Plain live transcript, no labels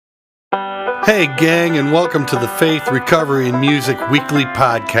Hey gang, and welcome to the Faith, Recovery, and Music Weekly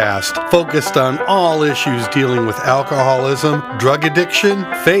Podcast, focused on all issues dealing with alcoholism, drug addiction,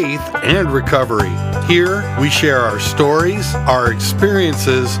 faith, and recovery. Here, we share our stories, our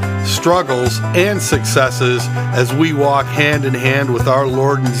experiences, struggles, and successes as we walk hand in hand with our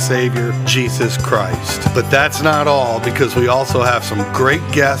Lord and Savior, Jesus Christ. But that's not all, because we also have some great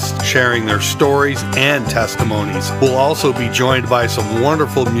guests sharing their stories and testimonies. We'll also be joined by some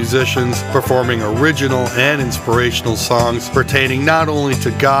wonderful musicians performing original and inspirational songs pertaining not only to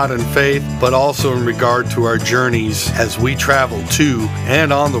God and faith, but also in regard to our journeys as we travel to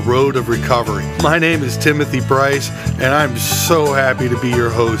and on the road of recovery. My name is Timothy Bryce, and I'm so happy to be your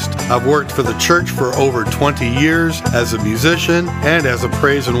host. I've worked for the church for over 20 years as a musician and as a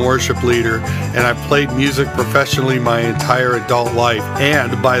praise and worship leader, and I've played music professionally my entire adult life.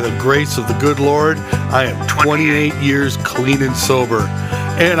 And by the grace of the good Lord, I am 28 years clean and sober.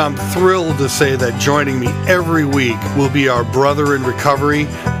 And I'm thrilled to say that joining me every week will be our brother in recovery,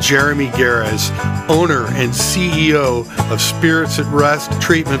 Jeremy Garris, owner and CEO of Spirits at Rest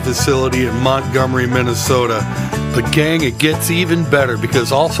Treatment Facility in Montgomery, Minnesota. But gang, it gets even better,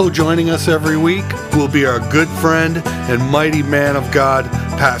 because also joining us every week will be our good friend and mighty man of God,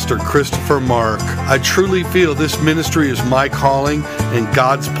 Pastor Christopher Mark. I truly feel this ministry is my calling and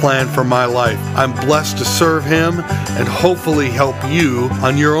God's plan for my life. I'm blessed to serve Him and hopefully help you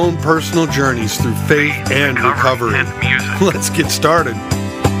on your own personal journeys through faith and recovery. Let's get started.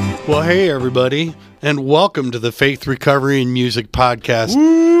 Well, hey everybody, and welcome to the Faith, Recovery, and Music Podcast.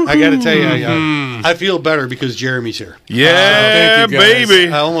 Woo-hoo. I got to tell you, I feel better because Jeremy's here. Yeah, baby.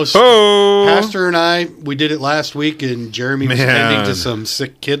 I almost, Pastor and I, we did it last week, and Jeremy was tending to some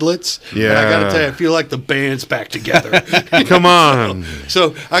sick kidlets. Yeah. And I got to tell you, I feel like the band's back together. Come on.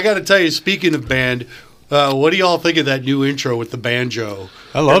 So I got to tell you, speaking of band, what do y'all think of that new intro with the banjo?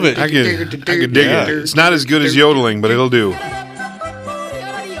 I love it. I could dig it. It's not as good as yodeling, but it'll do.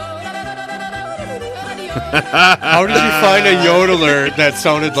 How did you find a yodeler that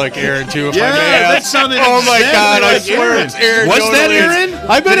sounded like Aaron too? That sounded oh my God, like I swear Aaron. it's Aaron. Was yodeling. that Aaron?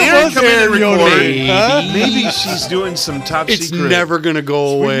 I bet it was Aaron yodeling. Maybe she's doing some top It's secret. never going to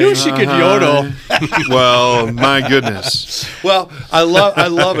go away. We knew she could yodel. Well, my goodness. Well, I love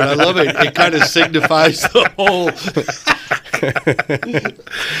it. I love it. It kind of signifies the whole.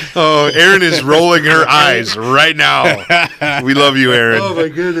 Oh, Erin is rolling her eyes right now. We love you, Erin. Oh my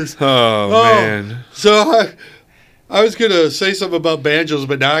goodness. Oh man. So I was going to say something about banjos,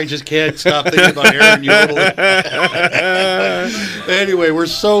 but now I just can't stop thinking about Aaron yodeling. Anyway, we're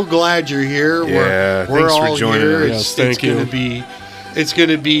so glad you're here. Yeah, we're thanks all for joining here. us. Yes, thank you. It's going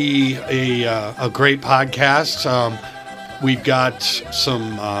to be a great podcast. We've got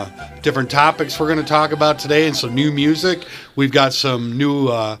some different topics we're going to talk about today, and some new music. We've got some new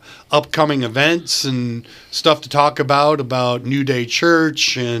upcoming events and stuff to talk about New Day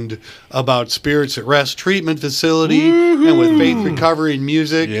Church and about Spirits at Rest Treatment Facility. Woo-hoo. And with Faith, Recovery, and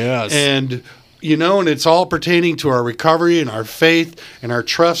Music. Yes. And, and it's all pertaining to our recovery and our faith and our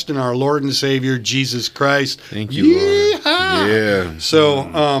trust in our Lord and Savior, Jesus Christ. Thank you, Lord. Yeah.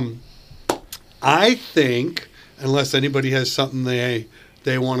 So I think, unless anybody has something they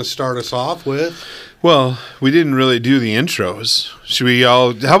want to start us off with. Well, we didn't really do the intros.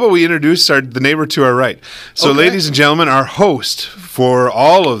 How about we introduce the neighbor to our right? So, okay. Ladies and gentlemen, our host for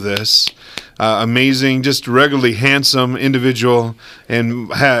all of this, amazing, just regularly handsome individual,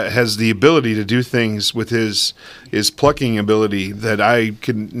 and has the ability to do things with his plucking ability that I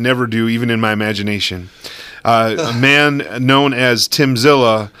could never do, even in my imagination. A man known as Tim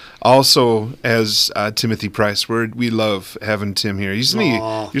Zilla, also as Timothy Price. We love having Tim here.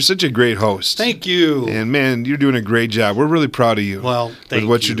 You're such a great host. Thank you. And man, you're doing a great job. We're really proud of you. Well, with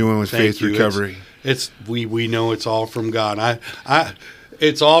what you're doing with Faith Recovery. We know it's all from God.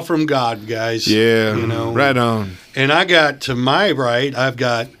 It's all from God, guys. Yeah, right on. And I got to my right, I've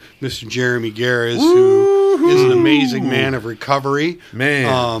got Mr. Jeremy Garris, who is an amazing man of recovery.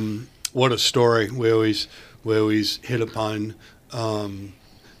 Man, what a story. We always hit upon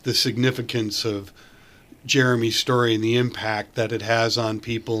the significance of Jeremy's story and the impact that it has on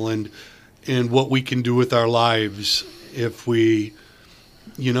people, and what we can do with our lives if we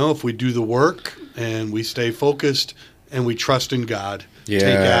do the work and we stay focused and we trust in God. Yeah.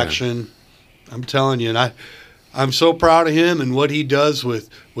 Take action. I'm telling you, and I'm so proud of him and what he does with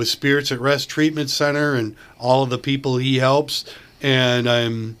Spirits at Rest Treatment Center and all of the people he helps, and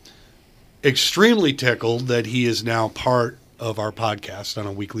I'm extremely tickled that he is now part of our podcast on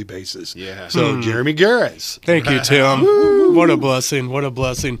a weekly basis. Yeah. So, Jeremy Garris. Thank you, Tim. What a blessing. What a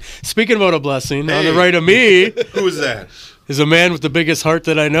blessing. Speaking about a blessing, on the right of me who is that? Is a man with the biggest heart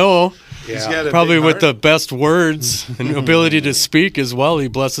that I know. He's got a Probably big with heart. the best words and ability to speak as well. He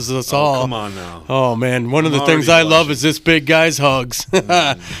blesses us all. Come on now. Oh, man. One of the I'm things already I love blushing. is this big guy's hugs.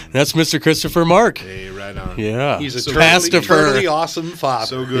 That's Mr. Christopher Mark. Hey, right on. Yeah. He's a So totally awesome father.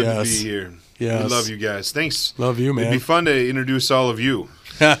 So good Yes. to be here. Yes. We love you guys. Thanks. Love you, man. It'd be fun to introduce all of you.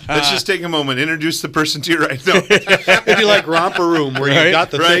 Let's just take a moment. Introduce the person to your right. No. It'd be like Romper Room where Right, you got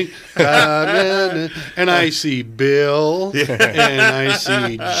the right. thing. And I see Bill. And I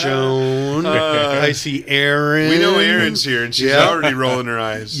see Joan. I see Aaron. We know Erin's here, and she's Yeah. already rolling her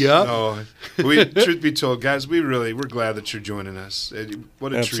eyes. Yep. Oh, truth be told, guys, we're glad that you're joining us.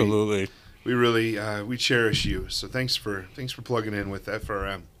 What a treat. Absolutely. We really we cherish you. So thanks for plugging in with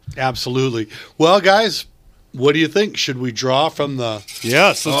FRM. Absolutely. Well, guys, what do you think? Should we draw from the...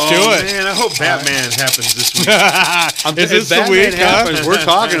 Yes, let's do it. Man, I hope Batman happens this week. Is this the Batman week, huh? happens, we're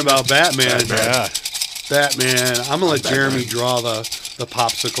talking about Batman. Yeah. Batman. I'm going to let Jeremy draw the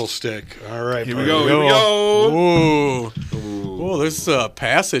popsicle stick. All right. Here we buddy. go. Here we go. Ooh. Oh, there's a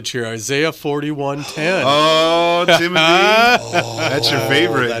passage here, Isaiah 41:10. Oh, Timothy. That's your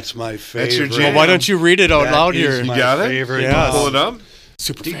favorite. That's my favorite. That's your Well, jam. why don't you read it out That loud is here? You my got it? favorite. Yeah. Pull it up.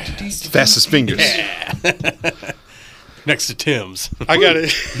 Super fast. Fastest fingers. Next to Tim's. I got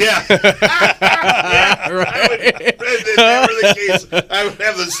it. Yeah. Right. If that were the case, I would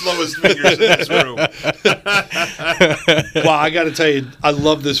have the slowest fingers in this room. Well, I got to tell you, I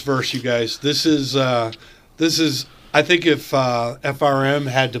love this verse, you guys. This is. I think if FRM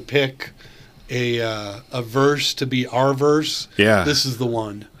had to pick a verse to be our verse, Yeah. this is the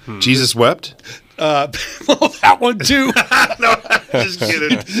one. Jesus wept? Well, that one too. No, just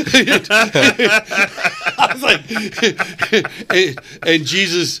kidding. I was like, and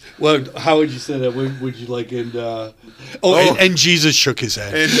Jesus. Well, how would you say that? Would you like in? And Jesus shook his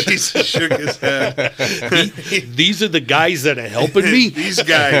head. And Jesus shook his head. These are the guys that are helping me. These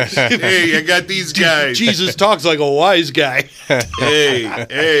guys. Hey, I got these guys. Jesus talks like a wise guy.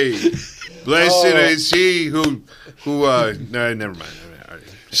 Hey. Blessed is he who no, never mind.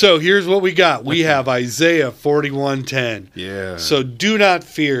 So here's what we got. We have Isaiah 41:10. Yeah. So do not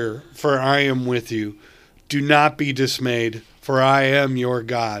fear, for I am with you. Do not be dismayed, for I am your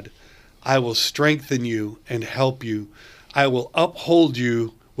God. I will strengthen you and help you. I will uphold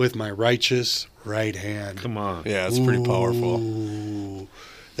you with my righteous right hand. Come on. Yeah, it's pretty powerful. Ooh,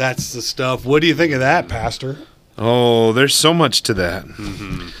 that's the stuff. What do you think of that, Pastor? Oh, there's so much to that.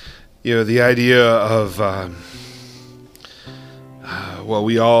 Mm-hmm. You know, the idea of,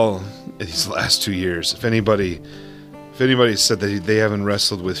 we all, these last 2 years, if anybody said that they haven't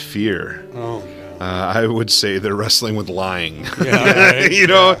wrestled with fear, Oh, I would say they're wrestling with lying. Yeah, right. You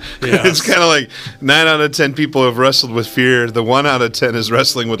know, Yeah. it's kind of like 9 out of 10 people have wrestled with fear. The 1 out of 10 is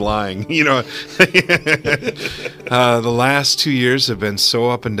wrestling with lying. You know, the last 2 years have been so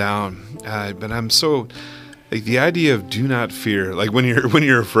up and down. But I'm so like the idea of do not fear. Like when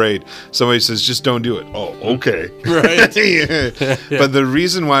you're afraid, somebody says just don't do it. Oh, okay, Right. Yeah. But the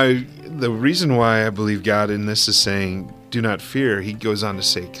reason why I believe God in this is saying do not fear. He goes on to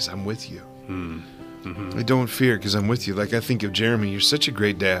say because I'm with you. I don't fear because I'm with you. Like I think of Jeremy, you're such a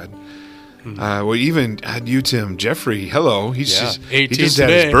great dad. Well, even had you, Tim, Jeffrey. Hello, he just 18 had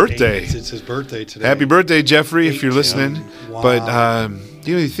today. his birthday. It's his birthday today. Happy birthday, Jeffrey, if you're 18. listening. Wow. But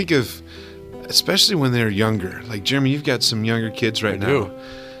you think of, especially when they're younger. Like Jeremy, you've got some younger kids right now, do.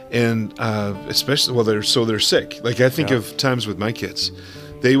 and especially they're sick. Like I think of times with my kids,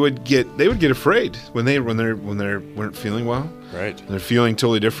 they would get afraid when they weren't feeling well. Right. They're feeling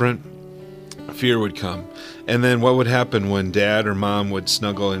totally different. Fear would come, and then what would happen when Dad or Mom would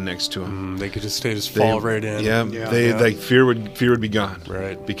snuggle in next to him? They could just fall right in. Like fear would be gone,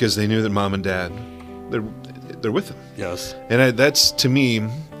 Right. Because they knew that Mom and Dad, they're with them. Yes. And that's to me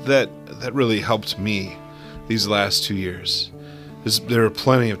that really helped me these last 2 years. There are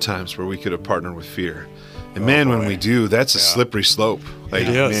plenty of times where we could have partnered with fear, and when we do, that's a slippery slope. Like It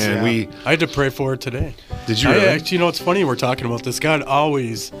is. man, I had to pray for it today. did you really? Actually, it's funny we're talking about this. God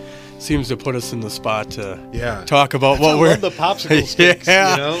always seems to put us in the spot to talk about what I we're love the popsicle sticks,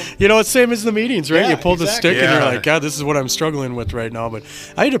 You know, it's same as the meetings, right? Yeah, You pull the exactly. stick and you're Yeah. like, God, this is what I'm struggling with right now. But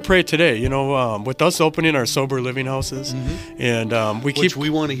I had to pray today, with us opening our sober living houses, and Which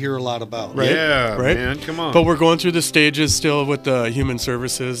we want to hear a lot about. Right. Yeah, right? man, come on. But we're going through the stages still with the human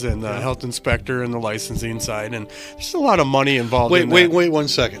services and the health inspector and the licensing side, and there's a lot of money involved in that. Wait 1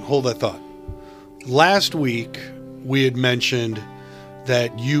 second. Hold that thought. Last week, we had mentioned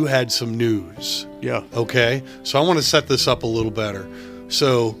that you had some news. Yeah. Okay? So I want to set this up a little better.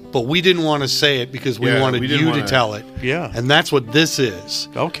 So, but we didn't want to say it because we Yeah, wanted we didn't you to wanna- tell it. Yeah. And that's what this is.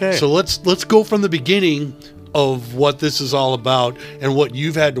 Okay. So let's go from the beginning. of what this is all about and what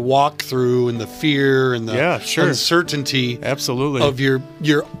you've had to walk through and the fear and the uncertainty absolutely of your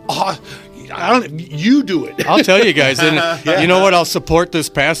you do it. I'll tell you guys, and you know what? I'll support this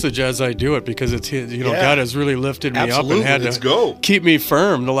passage as I do it because it's God has really lifted me up and had to keep me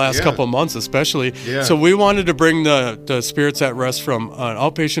firm the last couple of months, especially. Yeah. So we wanted to bring the spirits at rest from an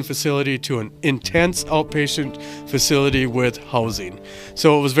outpatient facility to an intense outpatient facility with housing.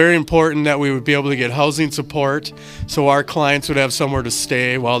 So it was very important that we would be able to get housing support, so our clients would have somewhere to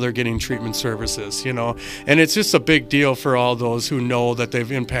stay while they're getting treatment services. And it's just a big deal for all those who know that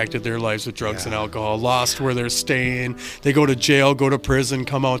they've impacted their lives with drugs and alcohol, lost where they're staying, they go to jail, go to prison,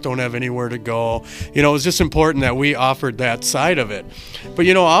 come out, don't have anywhere to go. It was just important that we offered that side of it. But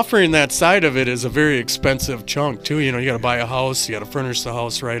offering that side of it is a very expensive chunk too. You got to buy a house, you got to furnish the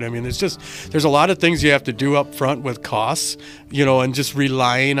house, right? I mean, there's a lot of things you have to do up front with costs, and just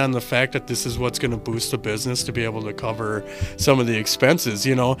relying on the fact that this is what's going to boost the business to be able to cover some of the expenses,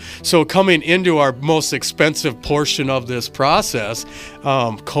 So coming into our most expensive portion of this process,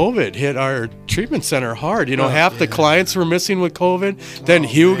 COVID hit our treatment center hard. Half the clients were missing with COVID. Then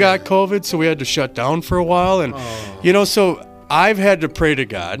Hugh got COVID, so we had to shut down for a while. And, so I've had to pray to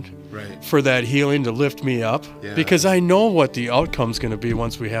God for that healing to lift me up because I know what the outcome's going to be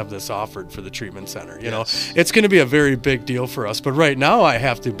once we have this offered for the treatment center. It's going to be a very big deal for us. But right now I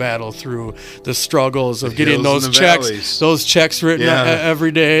have to battle through the struggles of getting those checks written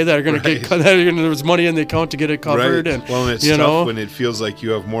every day that are going to get there's money in the account to get it covered. And it's tough when it feels like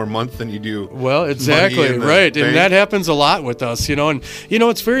you have more month than you do. Well, exactly, right. And that happens a lot with us, and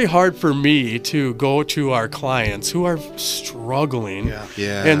it's very hard for me to go to our clients who are struggling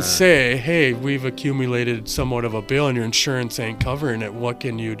and say, hey, we've accumulated somewhat of a bill and your insurance ain't covering it. What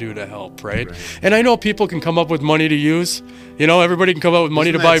can you do to help, right? And I know people can come up with money to use. Everybody can come up with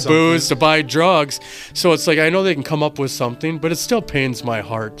money to buy booze, to buy drugs. So it's like I know they can come up with something, but it still pains my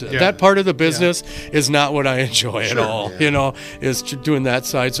heart. Yeah. That part of the business is not what I enjoy at all, is doing that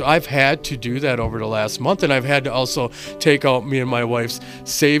side. So I've had to do that over the last month, and I've had to also take out me and my wife's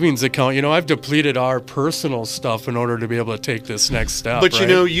savings account. I've depleted our personal stuff in order to be able to take this next step. But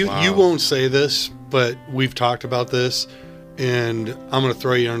you won't say this, but we've talked about this, and I'm going to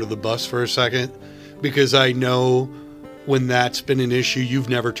throw you under the bus for a second because I know when that's been an issue, you've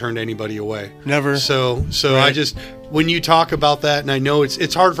never turned anybody away. Never. So I just, when you talk about that, and I know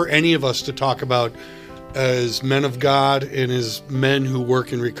it's hard for any of us to talk about as men of God and as men who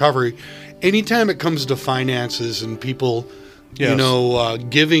work in recovery, anytime it comes to finances and people,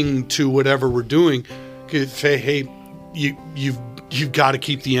 giving to whatever we're doing, say, hey, you've got to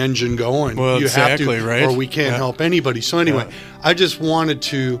keep the engine going. Well, you exactly, have to, right? Or we can't help anybody. So anyway, I just wanted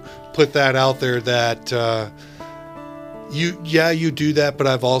to put that out there that you do that, but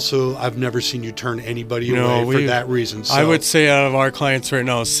I've never seen you turn anybody away for that reason. So. I would say out of our clients right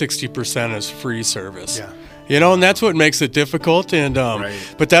now, 60% is free service. Yeah. And that's what makes it difficult. And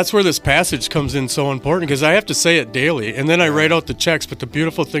but that's where this passage comes in so important because I have to say it daily, and then I write out the checks. But the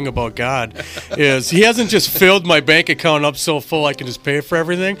beautiful thing about God is He hasn't just filled my bank account up so full I can just pay for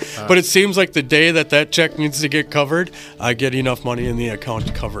everything. But it seems like the day that check needs to get covered, I get enough money in the account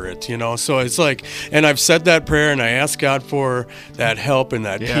to cover it. So it's like, and I've said that prayer, and I ask God for that help and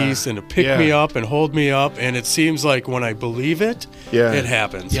that peace, and to pick me up and hold me up. And it seems like when I believe it, it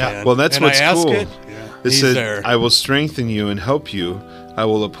happens. Yeah. Man. Well, that's and what's I ask cool. It said, there. I will strengthen you and help you. I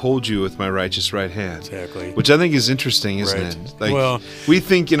will uphold you with my righteous right hand. Exactly. Which I think is interesting, isn't it? Like, we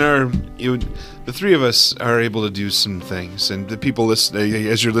think the three of us are able to do some things, and the people listening,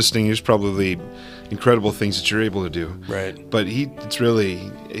 as you're listening, there's probably incredible things that you're able to do. Right. But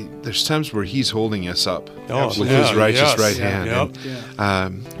there's times where He's holding us up with His His righteous right hand. Yep.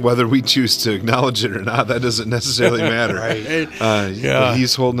 And, whether we choose to acknowledge it or not, that doesn't necessarily matter. But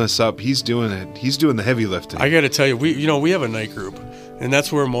He's holding us up. He's doing it. He's doing the heavy lifting. I got to tell you, we have a night group, and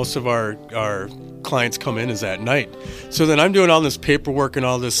that's where most of our clients come in is at night. So then I'm doing all this paperwork and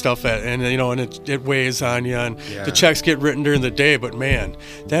all this stuff and it weighs on you, and the checks get written during the day. But man,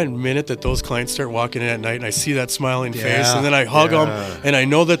 that minute that those clients start walking in at night and I see that smiling face, and then I hug them and I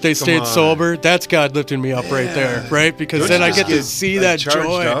know that they stayed sober, that's God lifting me up right there, right? Because then I get to see that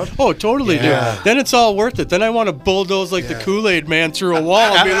joy. Up? Oh, totally, dude. Then it's all worth it. Then I want to bulldoze the Kool-Aid man through a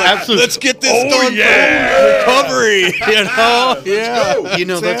wall and be like, let's get this done for recovery.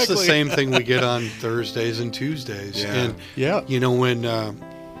 That's the same thing we get on Thursdays and Tuesdays. And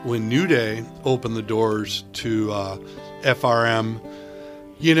when New Day opened the doors to FRM,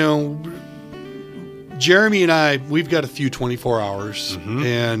 Jeremy and I, we've got a few 24 hours,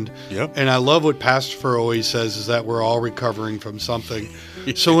 and I love what Pastor Fur always says is that we're all recovering from something.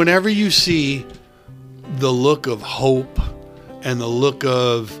 So whenever you see the look of hope and the look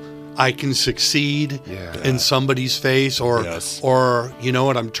of I can succeed in somebody's face, or you know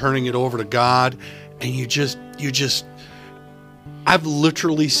what, I'm turning it over to God, and you just I've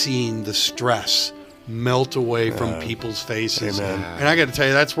literally seen the stress melt away from people's faces. Amen. And I got to tell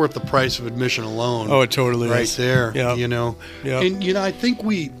you, that's worth the price of admission alone. Oh, it totally right is. There. Yep. You know. Yep. And you know, I think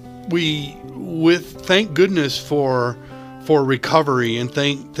we with thank goodness for recovery, and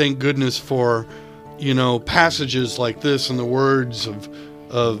thank goodness for, you know, passages like this and the words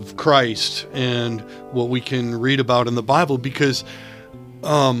of Christ and what we can read about in the Bible, because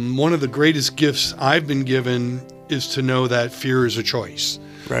one of the greatest gifts I've been given is to know that fear is a choice.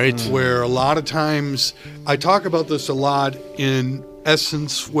 Right. Where a lot of times, I talk about this a lot in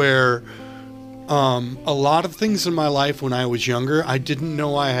Essence, where a lot of things in my life when I was younger, I didn't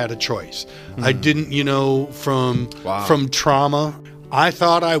know I had a choice. I didn't, you know, from trauma, I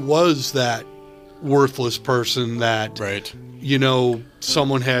thought I was that worthless person that, you know,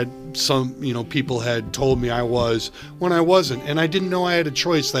 people had told me I was, when I wasn't. And I didn't know I had a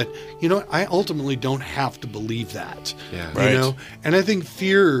choice that, you know, I ultimately don't have to believe that. Yeah. You know? And I think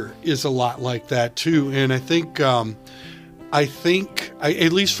fear is a lot like that too. And I think,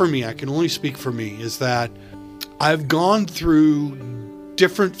 at least for me, I can only speak for me, is that I've gone through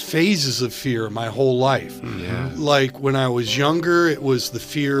different phases of fear my whole life. Yeah. Like when I was younger, it was the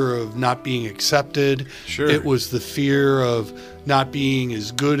fear of not being accepted. Sure. It was the fear of not being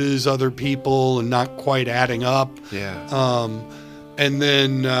as good as other people and not quite adding up. Yeah. And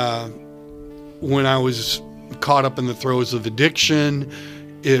then when I was caught up in the throes of addiction,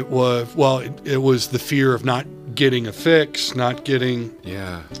 it was the fear of not getting a fix, not getting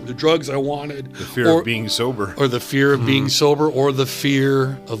the drugs I wanted. The fear of being sober. Or the fear of being sober, or the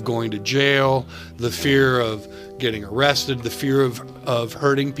fear of going to jail, the fear of getting arrested, the fear of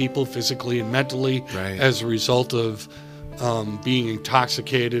hurting people physically and mentally as a result of being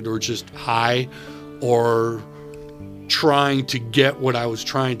intoxicated or just high, or trying to get what I was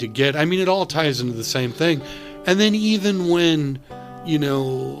trying to get. I mean, it all ties into the same thing. And then even when, you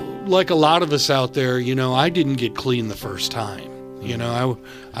know, like a lot of us out there, you know, I didn't get clean the first time. You know,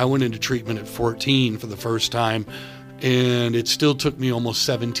 I went into treatment at 14 for the first time, and it still took me almost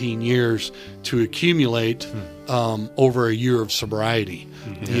 17 years to accumulate over a year of sobriety.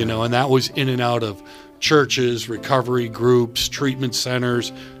 You know, and that was in and out of churches, recovery groups, treatment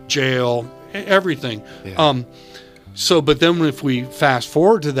centers, jail, everything. But then if we fast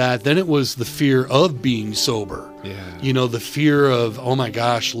forward to that, then it was the fear of being sober. You know, the fear of, oh my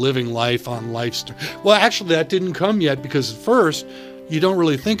gosh, living life on life's... Well, actually, that didn't come yet, because at first, you don't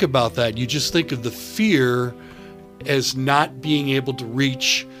really think about that. You just think of the fear as not being able to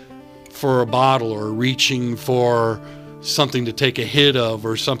reach for a bottle, or reaching for something to take a hit of,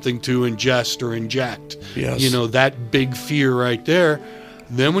 or something to ingest or inject. You know, that big fear right there.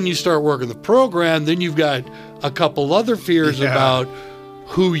 Then when you start working the program, then you've got a couple other fears about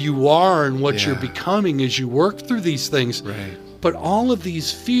who you are and what you're becoming as you work through these things. But all of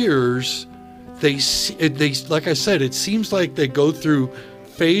these fears, they like I said, it seems like they go through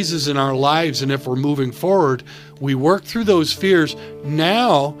phases in our lives, and if we're moving forward, we work through those fears.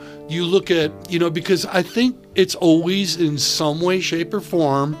 Now you look at, you know, because I think it's always in some way, shape, or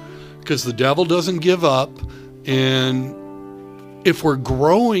form, because the devil doesn't give up, and if we're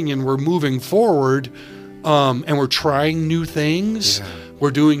growing and we're moving forward, and we're trying new things,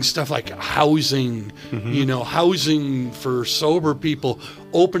 we're doing stuff like housing, you know, housing for sober people,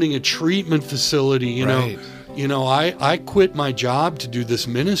 opening a treatment facility, you know, I quit my job to do this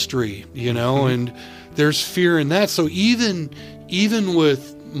ministry, you know, and there's fear in that. So even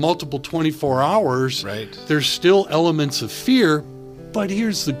with multiple 24 hours, there's still elements of fear. But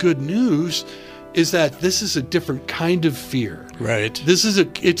here's the good news, is that this is a different kind of fear. This is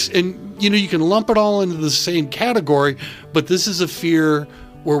and you know, you can lump it all into the same category, but this is a fear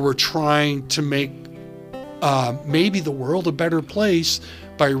where we're trying to make maybe the world a better place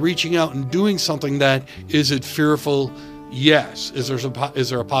by reaching out and doing something that, is it fearful? Yes. Is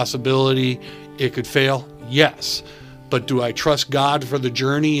there a possibility it could fail? Yes. But do I trust God for the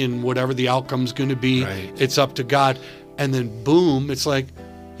journey, and whatever the outcome's going to be, it's up to God. And then boom, it's like,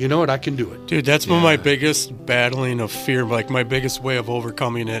 you know what, I can do it. Dude, that's one of my biggest battling of fear. Like, my biggest way of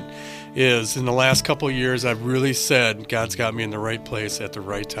overcoming it is, in the last couple of years, I've really said, God's got me in the right place at the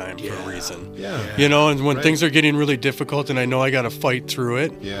right time for a reason. You know, and when things are getting really difficult and I know I got to fight through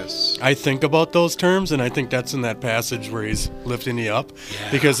it, I think about those terms, and I think that's in that passage where he's lifting me up,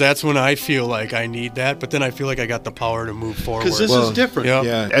 because that's when I feel like I need that, but then I feel like I got the power to move forward. Because this is different.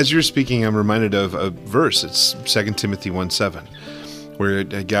 As you're speaking, I'm reminded of a verse. It's 2 Timothy 1:7. where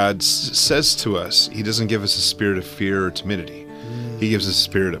God says to us, He doesn't give us a spirit of fear or timidity. He gives us a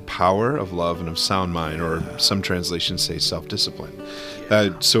spirit of power, of love, and of sound mind, or some translations say self-discipline.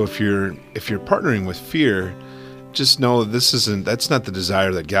 So if you're partnering with fear, just know that's not the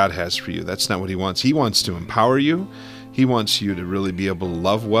desire that God has for you. That's not what He wants. He wants to empower you. He wants you to really be able to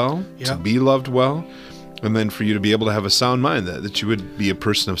love well, to be loved well, and then for you to be able to have a sound mind, that you would be a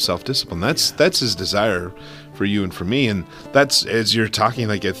person of self-discipline. That's His desire for you and for me. And that's, as you're talking,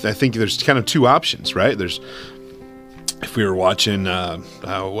 like I think there's kind of two options, right? If we were watching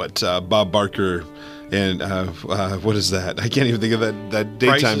Bob Barker and what is that? I can't even think of that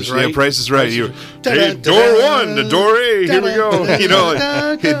daytime. Price is Right. Hey, door one to door A. Here we go.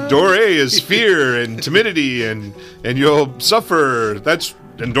 Door A is fear and timidity, and you'll suffer.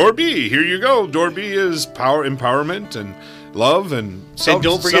 And door B. Here you go. Door B is power, empowerment, and love, and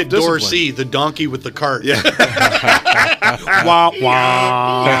don't forget door C, the donkey with the cart. Yeah. Wah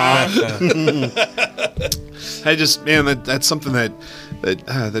wah. That's something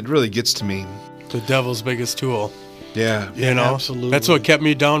that really gets to me. The devil's biggest tool. Yeah. Absolutely. That's what kept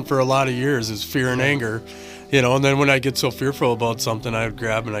me down for a lot of years, is fear and anger. And then when I get so fearful about something, I would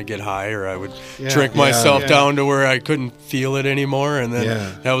grab and I'd get high, or I would drink myself down to where I couldn't feel it anymore. And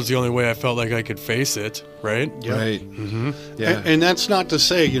then that was the only way I felt like I could face it, right? Yep. Right. Mm-hmm. Yeah. And that's not to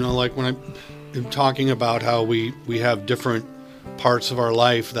say, like when I'm talking about how we have different parts of our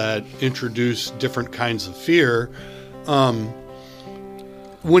life that introduce different kinds of fear,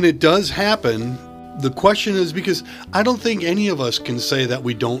 when it does happen, the question is, because I don't think any of us can say that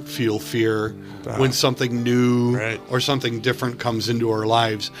we don't feel fear when something new or something different comes into our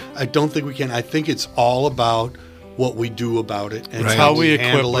lives. I don't think we can. I think it's all about what we do about it and how we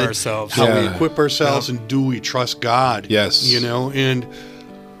equip ourselves. How we equip ourselves, and do we trust God? Yes. And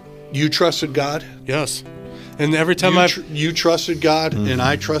you trusted God? Yes. And every time you trusted God, and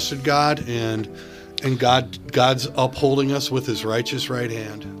I trusted God, and God's upholding us with His righteous right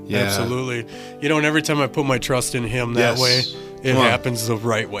hand. Yeah. Absolutely. And every time I put my trust in Him that way, it happens the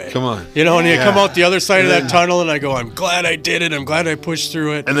right way. Come on. And you come out the other side of that tunnel, and I go, I'm glad I did it. I'm glad I pushed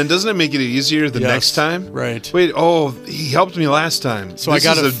through it. And then doesn't it make it easier the next time? Right. Wait, He helped me last time. So I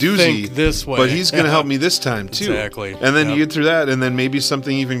got to think this way. But He's going to help me this time, too. Exactly. And then you get through that, and then maybe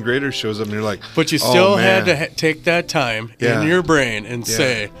something even greater shows up, and you're like, but you still had to take that time in your brain and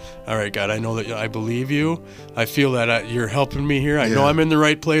say, all right, God, I know that I believe you. I feel that you're helping me here. I know I'm in the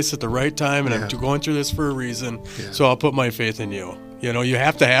right place at the right time, and I'm going through this for a reason. So I'll put my faith in you. You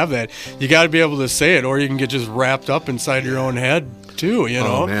have to have that. You got to be able to say it, or you can get just wrapped up inside your own head too.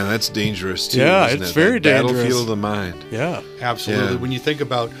 Oh man, that's dangerous too. Yeah, it's very dangerous. Battlefield of the mind. Yeah, absolutely. When you think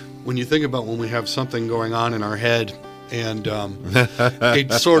about when we have something going on in our head, and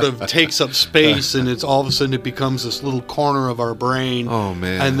it sort of takes up space, and it's all of a sudden it becomes this little corner of our brain. Oh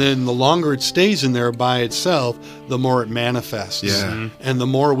man! And then the longer it stays in there by itself, the more it manifests. Yeah. And the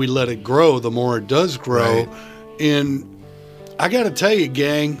more we let it grow, the more it does grow. Right. And I got to tell you,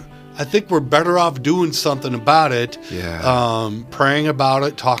 gang, I think we're better off doing something about it. Yeah. Praying about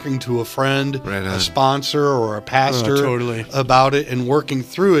it, talking to a friend, a sponsor, or a pastor about it, and working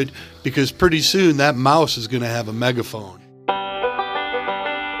through it, because pretty soon that mouse is going to have a megaphone.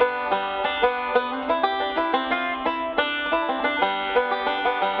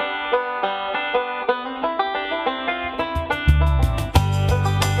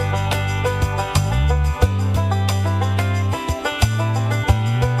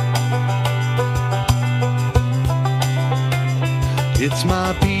 It's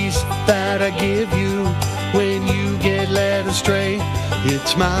my peace that I give you when you get led astray.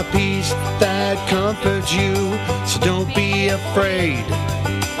 It's my peace that comforts you, so don't be afraid.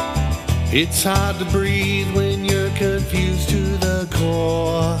 It's hard to breathe when you're confused to the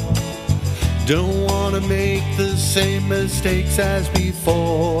core. Don't want to make the same mistakes as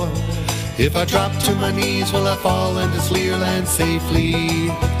before. If I drop to my knees, will I fall into Sleer land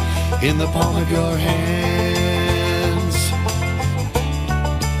safely in the palm of your hands?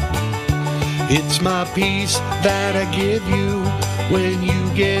 It's my peace that I give you when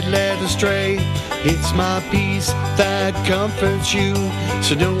you get led astray. It's my peace that comforts you,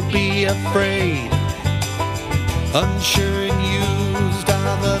 so don't be afraid. Unsure and used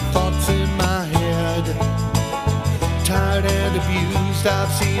are the thoughts in my head. Tired and abused, I've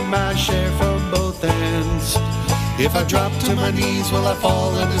seen my share from both ends. If I drop to my knees, will I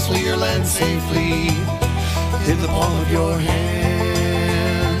fall into Sleer land safely in the palm of your hands?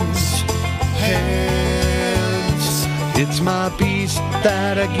 It's my peace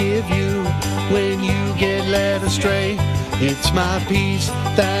that I give you when you get led astray. It's my peace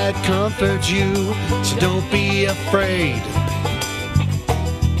that comforts you, so don't be afraid.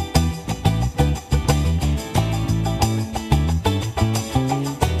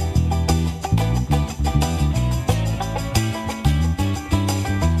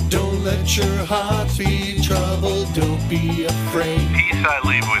 let your heart be troubled. Don't be afraid. Peace I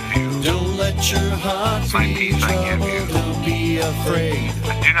leave with you. Don't let your heart be troubled. Don't be afraid.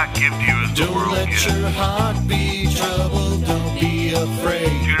 I do not give to you as the Don't world let gives. your heart be troubled. Don't be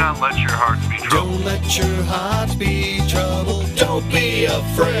afraid. Do not let your hearts be troubled. Don't let your heart be troubled. Don't be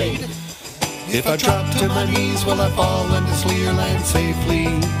afraid. If I drop to my knees, will I fall into clear land safely?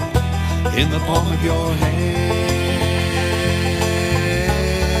 In the palm of your hands.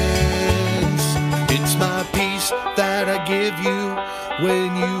 It's my peace that I give you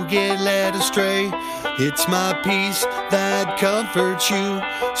when you get led astray. It's my peace that comforts you,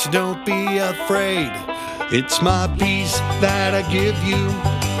 so don't be afraid. It's my peace that I give you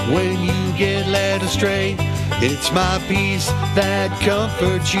when you get led astray. It's my peace that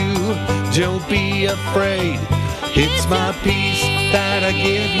comforts you, don't be afraid. It's my peace that I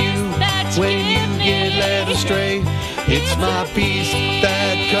give you when you get led astray. It's my peace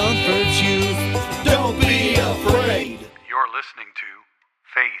that comforts you, don't be afraid. You're listening to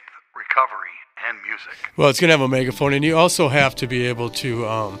Faith, Recovery, and Music. Well, it's going to have a megaphone, and you also have to be able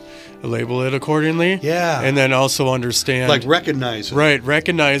to label it accordingly. Yeah. And then also understand. Like recognize it. Right,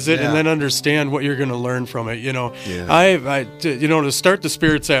 recognize it, Yeah. and then understand what you're going to learn from it. You know, Yeah. to start the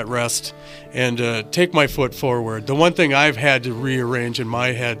spirits at rest and take my foot forward. The one thing I've had to rearrange in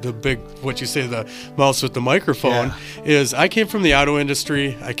my head, the mouse with the microphone, is I came from the auto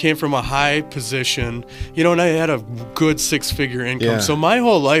industry. I came from a high position, and I had a good 6-figure income. Yeah. So my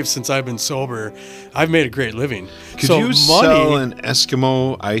whole life since I've been sober, I've made a great living. Could so you sell an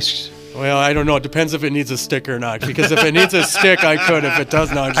Eskimo ice? Well, I don't know. It depends if it needs a stick or not. Because if it needs a stick, I could. If it does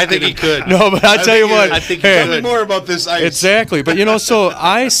not, I think he could. No, but I'll tell you what. I think he Tell could. me more about this ice. Exactly. But, so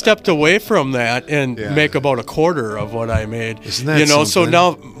I stepped away from that and make about a quarter of what I made. Isn't that so something?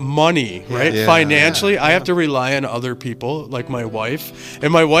 now money, right? Yeah. Financially, I have to rely on other people like my wife.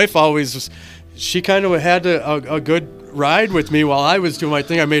 And my wife she kind of had a good ride with me while I was doing my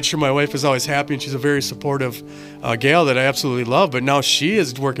thing. I made sure my wife is always happy, and she's a very supportive gal that I absolutely love. But now she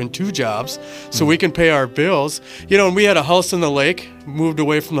is working 2 jobs, so we can pay our bills. And we had a house in the lake, moved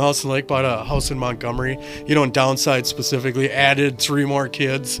away from the house in the lake, bought a house in Montgomery, and downside specifically, added 3 more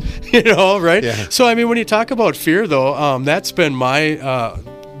kids, right? Yeah. So, when you talk about fear, though, that's been my...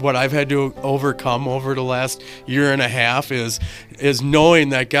 what I've had to overcome over the last year and a half is knowing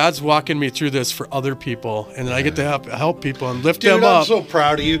that God's walking me through this for other people, and then I get to help people and lift them up. I'm so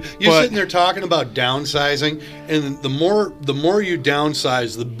proud of you. You're sitting there talking about downsizing, and the more you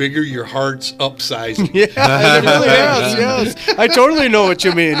downsize, the bigger your heart's upsizing. Yeah, it really is. Yes, I totally know what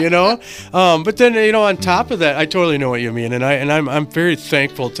you mean. But then on top of that, I totally know what you mean, and I'm very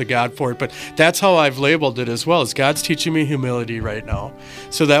thankful to God for it. But that's how I've labeled it as well. Is God's teaching me humility right now,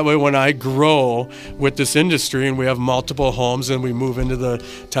 so that way when I grow with this industry and we have multiple homes and we move into the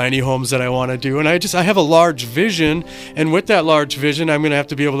tiny homes that I want to do, and I have a large vision, and with that large vision I'm going to have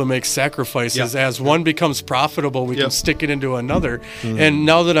to be able to make sacrifices. As one becomes profitable, we can stick it into another. And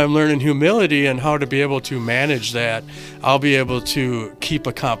now that I'm learning humility and how to be able to manage that, I'll be able to keep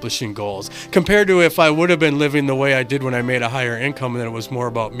accomplishing goals, compared to if I would have been living the way I did when I made a higher income, and then it was more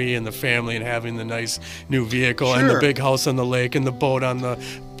about me and the family and having the nice new vehicle and the big house on the lake and the boat on the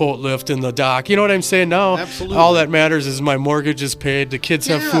boat lift and the dock. You know what I'm saying? Now, Absolutely. All that matters is my mortgage is paid, the kids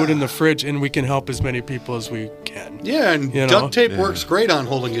have food in the fridge, and we can help as many people as we can. Yeah, and duct tape works great on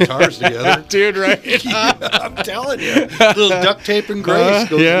holding guitars together. Dude, right? I'm telling you. A little duct tape and grace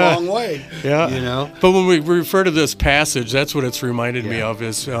goes a long way. Yeah. But when we refer to this passage, that's what it's reminded me of,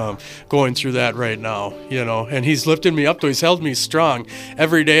 is going through that right now, And he's lifted me up, though. He's held me strong.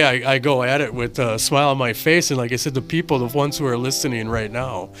 Every day I go at it with a smile on my face, and like I said, the ones who are listening right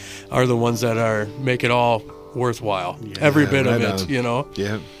now are the ones that make it all worthwhile. Every bit of it,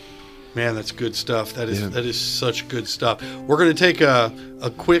 Yeah. Man, that's good stuff. That is such good stuff. We're going to take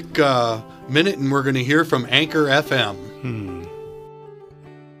a quick minute, and we're going to hear from Anchor FM.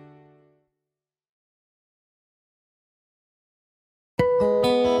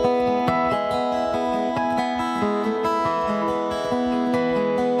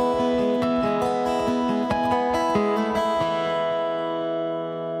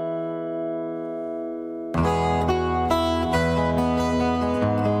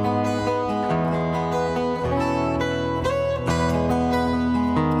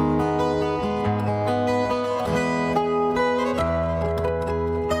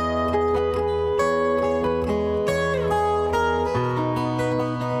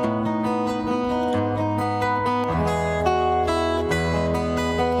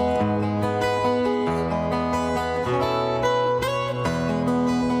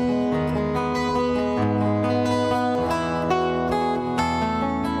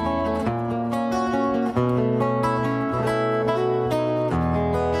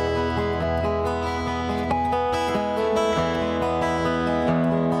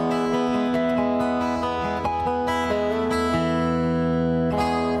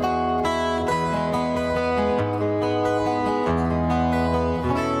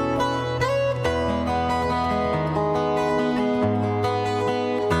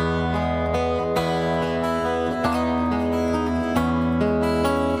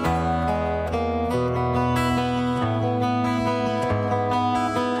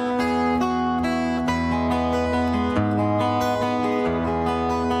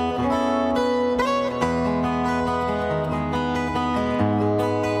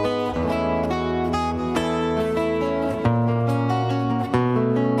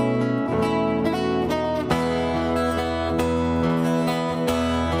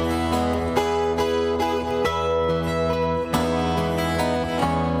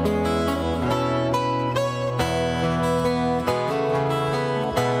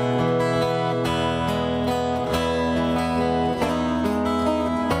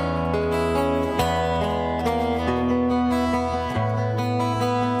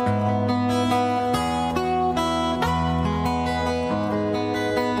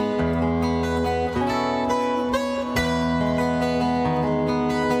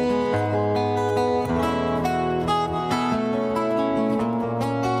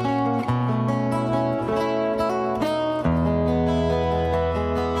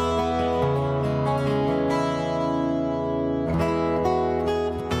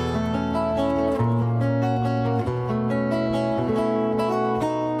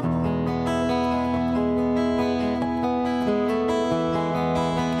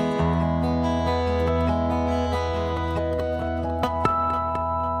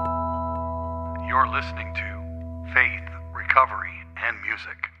 You're listening to Faith, Recovery, and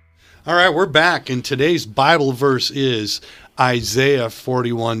Music. All right, we're back, and today's Bible verse is Isaiah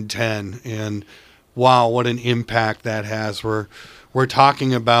 41:10, and wow, what an impact that has. We're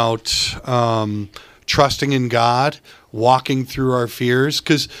talking about trusting in God, walking through our fears,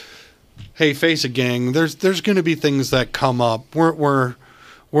 because, hey, face it, gang, there's going to be things that come up. We're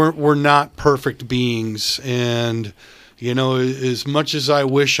not perfect beings, and you know, as much as I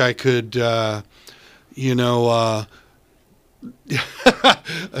wish I could,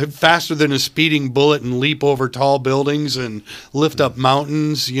 faster than a speeding bullet and leap over tall buildings and lift up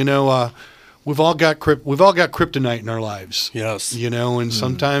mountains, we've all got kryptonite in our lives. Yes. And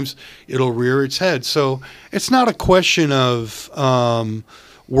sometimes it'll rear its head. So it's not a question of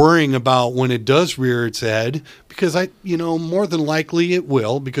worrying about when it does rear its head, because more than likely it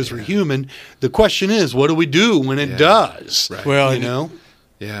will, because we're human. The question is, what do we do when it does? Right. Well,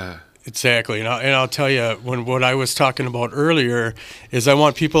 yeah. Exactly, and I'll tell you, what I was talking about earlier is I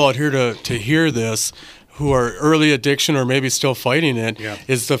want people out here to hear this, who are early addiction or maybe still fighting it,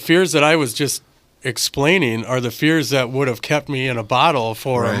 is the fears that I was just explaining are the fears that would have kept me in a bottle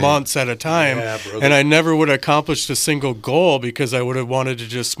for months at a time, and I never would have accomplished a single goal because I would have wanted to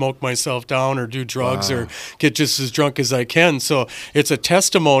just smoke myself down or do drugs or get just as drunk as I can. So it's a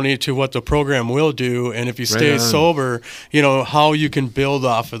testimony to what the program will do, and if you stay sober, how you can build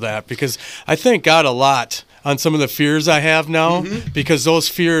off of that, because I thank God a lot on some of the fears I have now, because those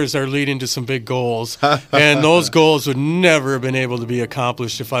fears are leading to some big goals. And those goals would never have been able to be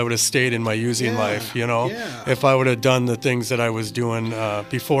accomplished if I would have stayed in my using life, if I would have done the things that I was doing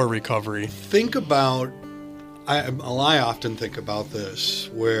before recovery. Think about, I often think about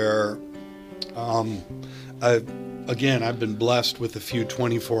this, where, I've been blessed with a few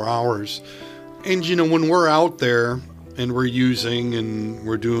 24 hours. And, when we're out there and we're using and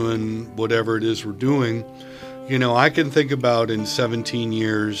we're doing whatever it is we're doing, I can think about in 17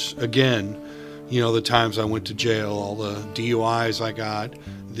 years, again, the times I went to jail, all the DUIs I got,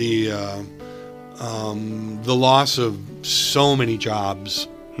 the loss of so many jobs,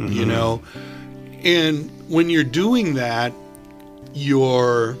 and when you're doing that,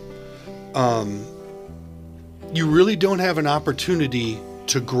 you really don't have an opportunity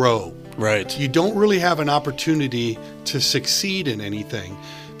to grow. Right. You don't really have an opportunity to succeed in anything,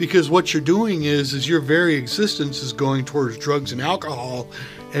 because what you're doing is your very existence is going towards drugs and alcohol,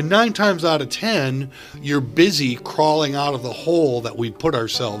 and 9 times out of 10, you're busy crawling out of the hole that we put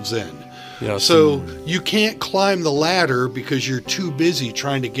ourselves in. Yes. So you can't climb the ladder because you're too busy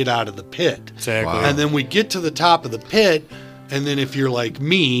trying to get out of the pit. Exactly. And then we get to the top of the pit, and then if you're like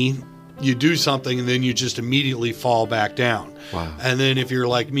me, you do something and then you just immediately fall back down. Wow. And then if you're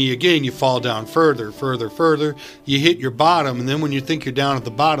like me again, you fall down further, you hit your bottom, and then when you think you're down at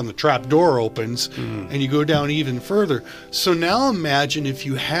the bottom, the trap door opens and you go down even further. So now imagine if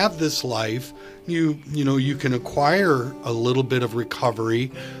you have this life, you can acquire a little bit of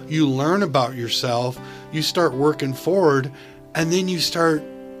recovery, you learn about yourself, you start working forward, and then you start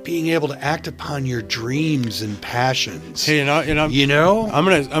being able to act upon your dreams and passions. Hey, I'm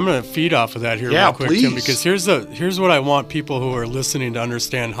gonna feed off of that here real quick, please. Tim, because here's what I want people who are listening to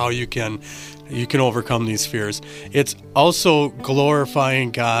understand how you can overcome these fears. It's also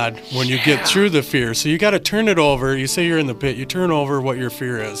glorifying God when you get through the fear. So you got to turn it over. You say you're in the pit, you turn over what your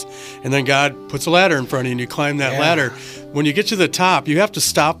fear is, and then God puts a ladder in front of you and you climb that ladder. When you get to the top, you have to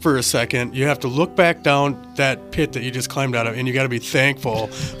stop for a second. You have to look back down that pit that you just climbed out of, and you got to be thankful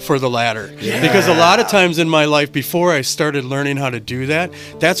for the ladder. Yeah. Because a lot of times in my life, before I started learning how to do that,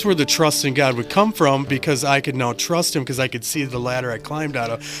 that's where the trust in God would come from, because I could now trust Him because I could see the ladder I climbed out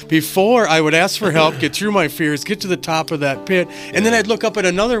of. Before, I would ask for help, get through my fears, get to the top of that pit, and then I'd look up at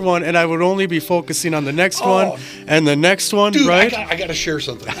another one, and I would only be focusing on the next one and the next one, dude, right? I got to share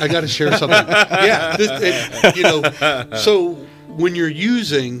something. So when you're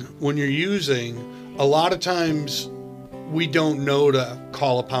using, a lot of times we don't know to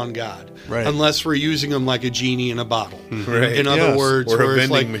call upon God, unless we're using Him like a genie in a bottle. Right. In other words, or a vending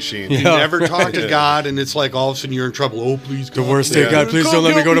it's like machine. You never talk to God, and it's like all of a sudden you're in trouble. Oh, please, God. The worst thing, God, please don't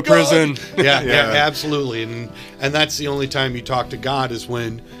let me go to prison. Yeah, absolutely. And that's the only time you talk to God is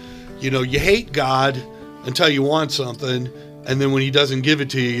when, you hate God until you want something. And then when He doesn't give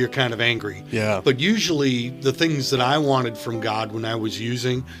it to you, you're kind of angry. Yeah. But usually the things that I wanted from God when I was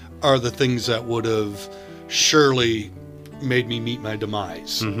using are the things that would have surely made me meet my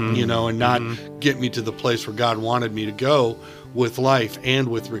demise, and not get me to the place where God wanted me to go with life and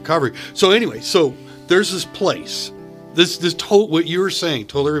with recovery. So anyway, there's this place. What you were saying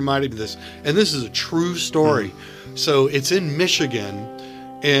totally reminded me of this. And this is a true story. So it's in Michigan.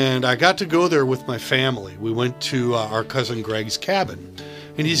 And I got to go there with my family. We went to our cousin Greg's cabin.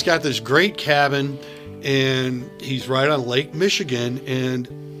 And he's got this great cabin, and he's right on Lake Michigan. And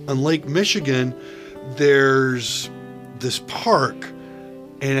on Lake Michigan, there's this park,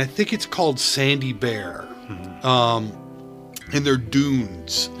 and I think it's called Sandy Bear. And they're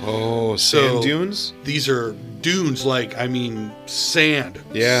dunes. Oh, sand dunes? These are dunes, sand.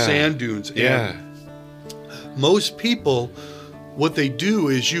 Yeah. Sand dunes. Yeah. And most people, what they do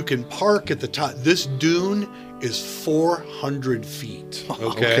is you can park at the top. This dune is 400 feet.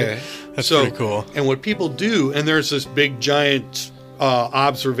 Okay. That's pretty cool. And what people do, and there's this big giant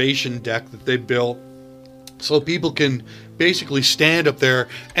observation deck that they built so people can basically stand up there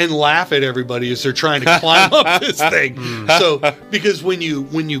and laugh at everybody as they're trying to climb up this thing. So, because when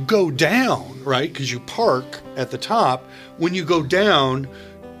you go down, right, because you park at the top, when you go down,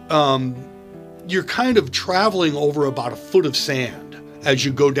 you're kind of traveling over about a foot of sand as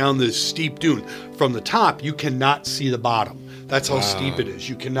you go down this steep dune. From the top, you cannot see the bottom. That's how steep it is.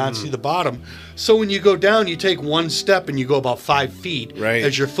 You cannot see the bottom. So when you go down, you take one step and you go about 5 feet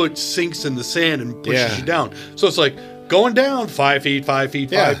as your foot sinks in the sand and pushes you down. So it's like going down 5 feet, 5 feet,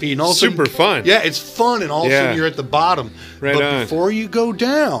 5 feet. And all super fun. Yeah, it's fun. And all of a sudden you're at the bottom. But before you go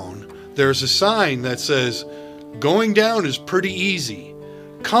down, there's a sign that says, going down is pretty easy.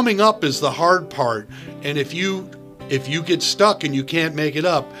 Coming up is the hard part. And if you get stuck and you can't make it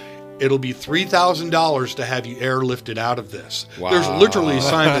up, it'll be $3,000 to have you airlifted out of this. Wow. There's literally a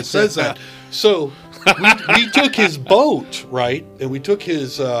sign that says that. So we took his boat, right? And we took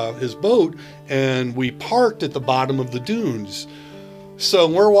his boat and we parked at the bottom of the dunes. So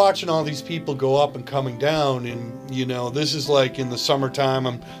we're watching all these people go up and coming down, and this is like in the summertime.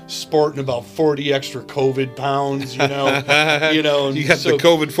 I'm sporting about 40 extra COVID pounds, You got the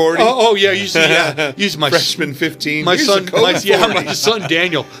COVID 40? Oh yeah, use my freshman 15. My son, my son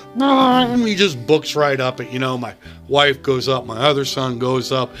Daniel, he just books right up it. My wife goes up, my other son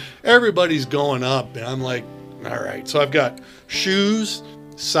goes up, everybody's going up, and I'm like, all right. So I've got shoes,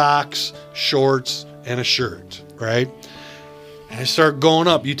 socks, shorts, and a shirt, right? And I start going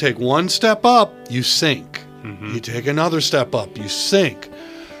up. You take one step up, you sink. You take another step up, you sink.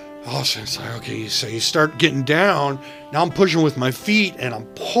 Also, it's like, okay, so you start getting down. Now I'm pushing with my feet, and I'm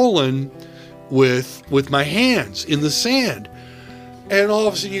pulling with my hands in the sand. And all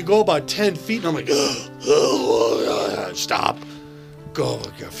of a sudden, you go about 10 feet, and I'm like, stop. Go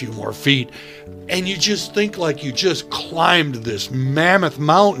like a few more feet. And you just think like you just climbed this mammoth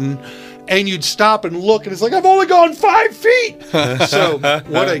mountain. And you'd stop and look, and it's like, I've only gone 5 feet. So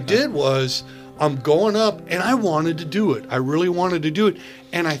what I did was, I'm going up, and I wanted to do it. I really wanted to do it.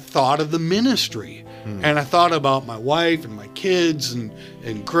 And I thought of the ministry. And I thought about my wife and my kids and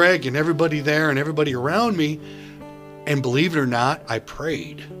Greg and everybody there and everybody around me. And believe it or not, I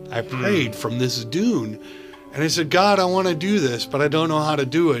prayed. I prayed from this dune. And I said, God, I want to do this, but I don't know how to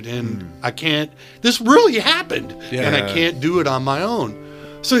do it. And I can't. This really happened. Yeah. And I can't do it on my own.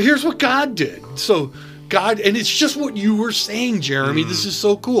 So here's what God did. So God, and it's just what you were saying, Jeremy. This is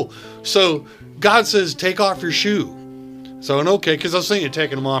so cool. So God says, take off your shoe. So, and okay, because I was thinking of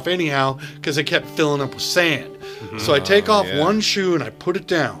taking them off anyhow, because they kept filling up with sand. So I take off one shoe and I put it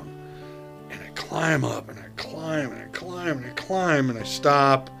down. And I climb up and I climb and I climb and I climb and I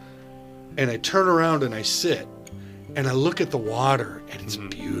stop. And I turn around and I sit. And I look at the water, and it's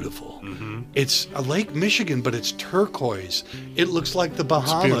beautiful. It's a Lake Michigan, but it's turquoise. It looks like the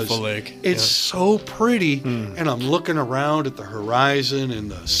Bahamas. It's a beautiful lake. It's so pretty. And I'm looking around at the horizon and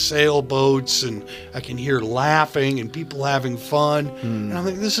the sailboats, and I can hear laughing and people having fun. And I'm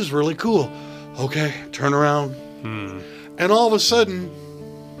like, this is really cool. Okay, turn around. And all of a sudden,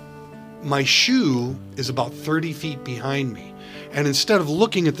 my shoe is about 30 feet behind me. And instead of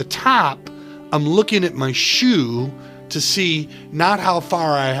looking at the top, I'm looking at my shoe to see not how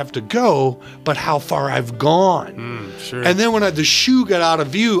far I have to go, but how far I've gone. Sure. And then when the shoe got out of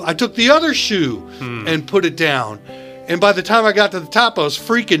view, I took the other shoe and put it down. And by the time I got to the top, I was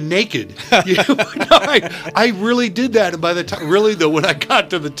freaking naked. I really did that. And by the time, really though, when I got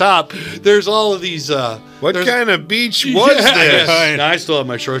to the top, there's all of these. What kind of beach was this? No, I still have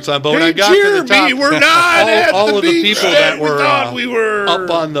my shorts on, but when I got to the top, we're not all of the people that were we were up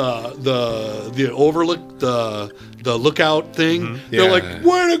on the overlook, the lookout thing. They're like,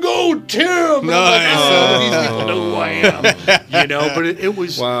 "Way to go, Tim!" Nice. These people know who I am, But it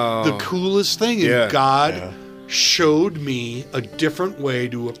was the coolest thing, and God showed me a different way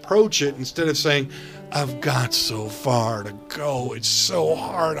to approach it. Instead of saying, I've got so far to go, it's so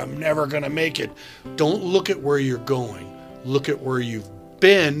hard, I'm never gonna make it. Don't look at where you're going, look at where you've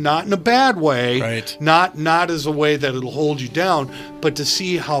been, not in a bad way, right? Not as a way that it'll hold you down, but to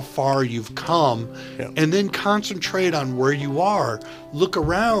see how far you've come, and then concentrate on where you are. Look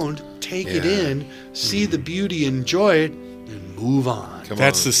around, take it in, see the beauty, enjoy it, and move on.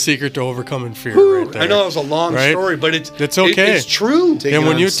 That's the secret to overcoming fear, right there. I know it was a long story, but it's okay. It's true. And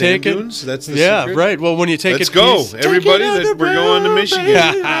when you take it, that's the secret? Right. Well, when you take Let's it, go, everybody. That we're going to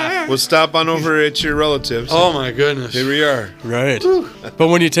Michigan. We'll stop on over at your relatives. Oh my goodness, here we are. Right. But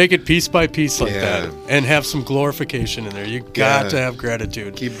when you take it piece by piece like that, and have some glorification in there, you got to have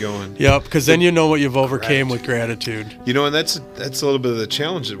gratitude. Keep going. Yep, because then you know what you've overcame with gratitude. You know, and that's a little bit of the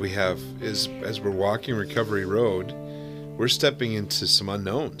challenge that we have is as we're walking Recovery Road. We're stepping into some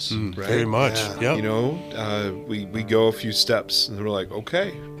unknowns, right? Very much. Yeah. You know, we go a few steps, and we're like,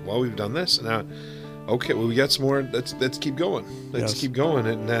 okay, well, we've done this, and now, okay, well, we got some more. Let's keep going. Let's keep going,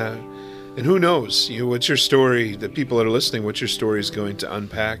 and who knows? You know, what's your story? The people that are listening, what your story is going to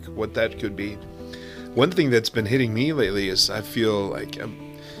unpack, what that could be. One thing that's been hitting me lately is I feel like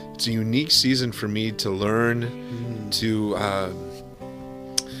it's a unique season for me to learn to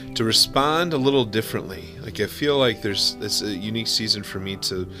respond a little differently. Like I feel like it's a unique season for me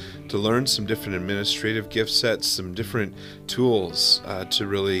to learn some different administrative gift sets, some different tools to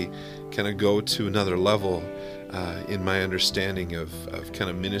really kind of go to another level in my understanding of kind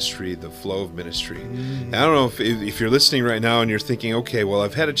of ministry, the flow of ministry. I don't know if you're listening right now and you're thinking, okay, well,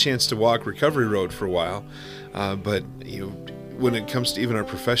 I've had a chance to walk Recovery Road for a while, but you know, when it comes to even our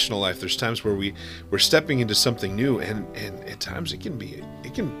professional life, there's times where we're stepping into something new, and at times it can be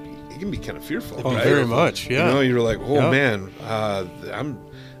kind of fearful. Oh, right? very much, yeah. You know, you're like, oh man, I'm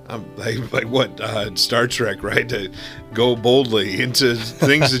like what Star Trek, right? To go boldly into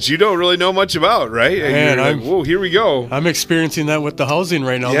things that you don't really know much about, right? And you're like, whoa, here we go. I'm experiencing that with the housing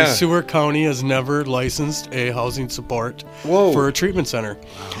right now. The Seward County has never licensed a housing support for a treatment center.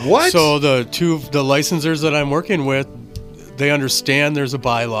 What? So the licensors that I'm working with, they understand there's a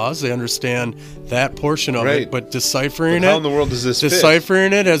bylaws. They understand that portion of it, but deciphering how in the world does this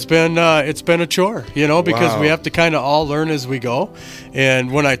deciphering it has been it's been a chore, you know, because we have to kind of all learn as we go.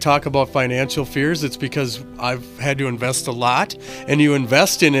 And when I talk about financial fears, it's because I've had to invest a lot, and you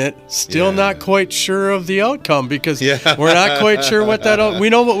invest in it, still not quite sure of the outcome, because we're not quite sure what we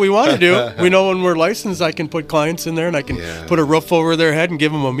know what we want to do. We know when we're licensed, I can put clients in there and I can put a roof over their head and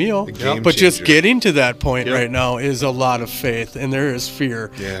give them a meal. But just getting to that point right now is a lot of faith, and there is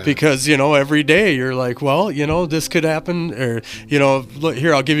fear because, you know, every day you're like, well, you know, this could happen, or, you know,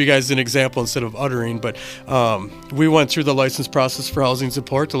 here, I'll give you guys an example instead of uttering, but we went through the license process for housing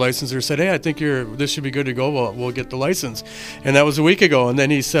support. The licensor said, hey, I think this should be good to go. We'll get the license. And that was a week ago. And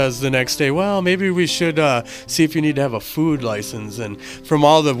then he says the next day, well, maybe we should see if you need to have a food license. And from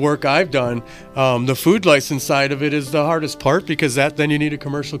all the work I've done, the food license side of it is the hardest part, because then you need a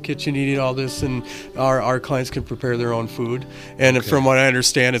commercial kitchen, you need all this, and our clients can prepare their own food. And from what I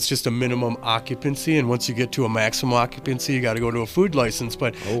understand, it's just a minimum occupancy, and once you get to a maximum occupancy, you got to go to a food license.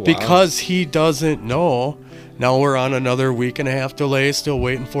 But because he doesn't know, now we're on another week and a half delay, still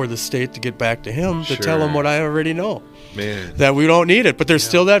waiting for the state to get back to him to tell him what I already know. Man. That we don't need it. But there's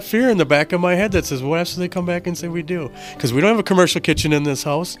still that fear in the back of my head that says, what else do they come back and say we do? Because we don't have a commercial kitchen in this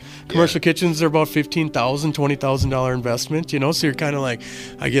house. Commercial kitchens are about $15,000, $20,000 investment, you know, so you're kind of like,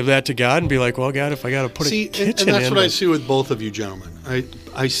 I give that to God and be like, well, God, if I got to put a kitchen in. And that's what I see with both of you gentlemen.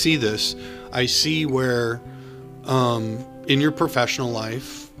 I see this. I see where in your professional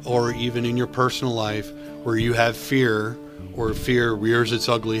life, or even in your personal life, where you have fear, or fear rears its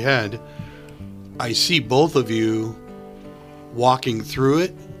ugly head, I see both of you walking through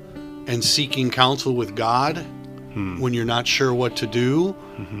it and seeking counsel with God when you're not sure what to do,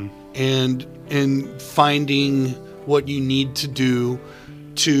 and finding what you need to do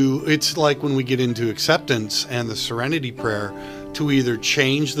it's like when we get into acceptance and the serenity prayer, to either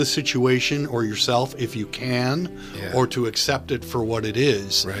change the situation or yourself if you can, or to accept it for what it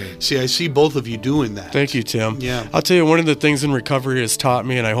is. Right. See, I see both of you doing that. Thank you, Tim. Yeah. I'll tell you, one of the things in recovery has taught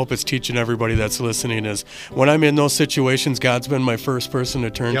me, and I hope it's teaching everybody that's listening, is when I'm in those situations, God's been my first person to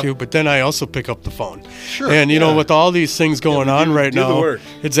turn to, but then I also pick up the phone. Sure. And, you know, with all these things going on right now, the work.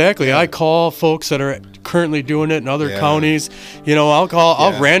 Exactly. I call folks that are currently doing it in other counties. You know,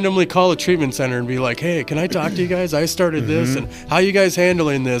 I'll randomly call a treatment center and be like, hey, can I talk to you guys? I started this, and how you guys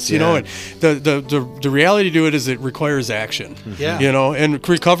handling this? You know, and the reality to it is it requires action. You know, and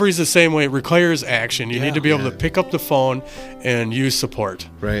recovery is the same way. It requires action. You need to be able to pick up the phone and use support.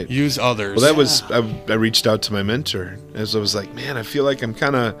 Right. Use others. Well, that was I reached out to my mentor as I was like, man, I feel like I'm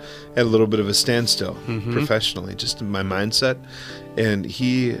kind of at a little bit of a standstill professionally, just in my mindset. And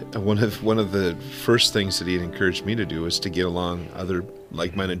one of the first things that he had encouraged me to do was to get along other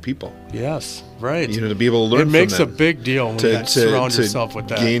like-minded people. Yes, right. To be able to learn. It makes from them, a big deal when you surround yourself with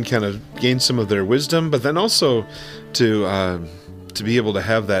that. Gain some of their wisdom, but then also to be able to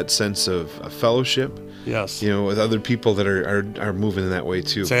have that sense of fellowship. Yes. With other people that are moving in that way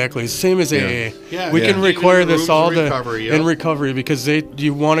too. Exactly. Same as AA. Yeah. We can require this all in recovery because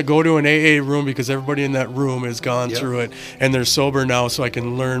you want to go to an AA room because everybody in that room has gone through it and they're sober now, so I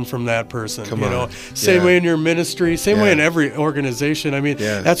can learn from that person. Same way in your ministry, same way in every organization. I mean,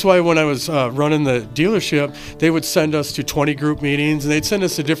 that's why when I was running the dealership, they would send us to 20 group meetings, and they'd send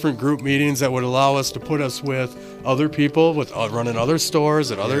us to different group meetings that would allow us to put us with other people, with running other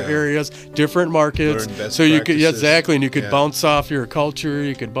stores at other areas, different markets. So you could and you could bounce off your culture,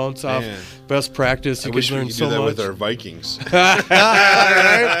 you could bounce off best practice. You could learn so much. I wish we could do that with our Vikings.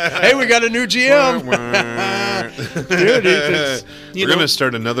 Hey, we got a new GM. Dude, we're going to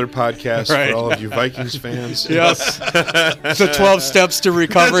start another podcast for all of you Vikings fans. Yes. The 12 steps to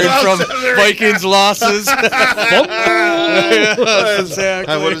recovering from Vikings losses.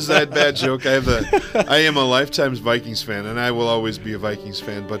 Exactly. What is that bad joke? I am a lifetime Vikings fan, and I will always be a Vikings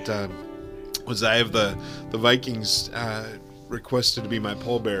fan, but I have the Vikings requested to be my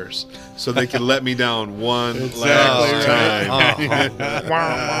pallbearers so they can let me down one last time.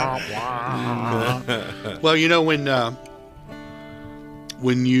 Well,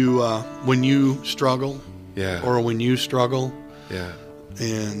 when you struggle, or when you struggle,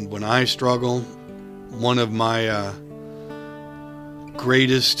 and when I struggle, one of my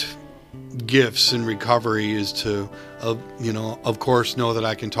greatest gifts in recovery is to, of course, know that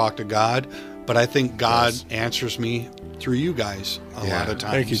I can talk to God. But I think God answers me through you guys a lot of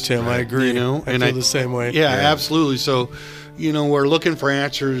times. Thank you, Tim. I agree. I feel the same way. Yeah, absolutely. So, we're looking for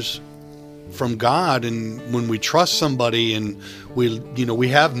answers from God, and when we trust somebody, and we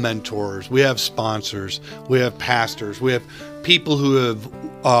have mentors, we have sponsors, we have pastors, we have people who have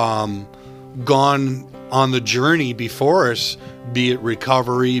gone on the journey before us, be it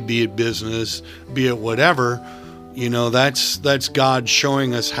recovery, be it business, be it whatever. That's God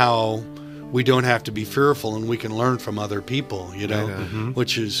showing us how we don't have to be fearful, and we can learn from other people,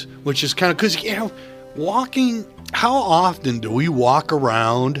 which is kind of, because, walking, how often do we walk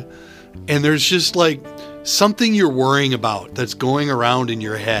around and there's just like something you're worrying about that's going around in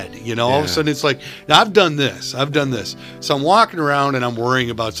your head, all of a sudden it's like, I've done this. So I'm walking around and I'm worrying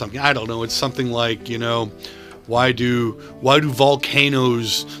about something. I don't know. It's something like, why do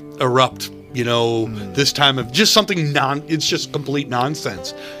volcanoes erupt this time of just something it's just complete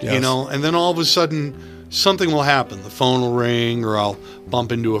nonsense, and then all of a sudden something will happen. The phone will ring, or I'll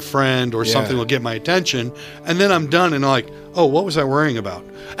bump into a friend, or something will get my attention, and then I'm done, and I'm like, oh, what was I worrying about?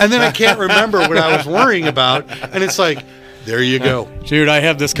 And then I can't remember what I was worrying about, and it's like, there you go. Dude, I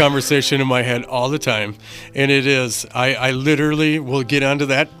have this conversation in my head all the time, and it is, I literally will get onto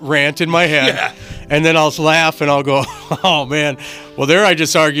that rant in my head, and then I'll laugh, and I'll go, oh, man, well, there I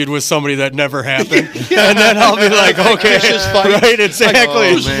just argued with somebody that never happened, and then I'll be like, okay, right,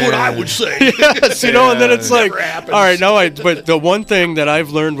 exactly. This is what I would say. Yes, and then it's like, all right, but the one thing that I've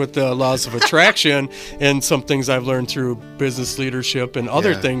learned with the laws of attraction, and some things I've learned through business leadership and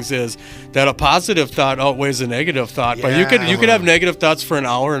other things, is that a positive thought outweighs a negative thought, but you could have negative thoughts for an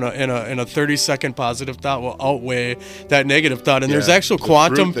hour, and a 30-second positive thought will outweigh that negative thought. And there's actual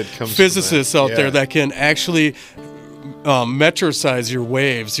quantum physicists out there that can actually metrosize your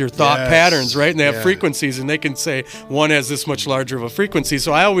waves, your thought patterns, right? And they have frequencies, and they can say one has this much larger of a frequency.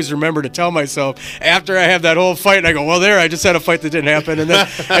 So I always remember to tell myself after I have that whole fight, and I go, well, I just had a fight that didn't happen, and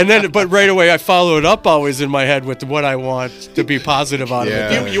then but right away I follow it up always in my head with what I want to be positive out of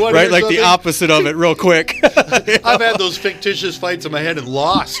it, right? Like the opposite of it, real quick. I've had those fictitious fights in my head and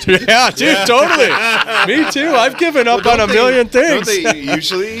lost. Yeah, dude, totally. Me too. I've given up on a million things. Don't they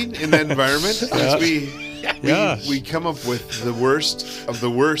usually in that environment? We come up with the worst of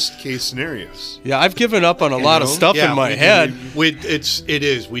the worst case scenarios. Yeah, I've given up on a lot of stuff in my head.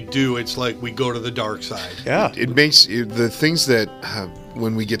 It's like we go to the dark side. Yeah. It makes the things that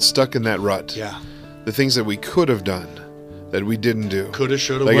when we get stuck in that rut. The things that we could have done that we didn't do. Coulda,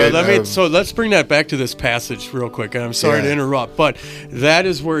 shoulda, so let's bring that back to this passage real quick. And I'm sorry to interrupt, but that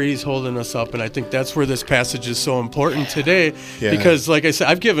is where he's holding us up, and I think that's where this passage is so important today. Because, like I said,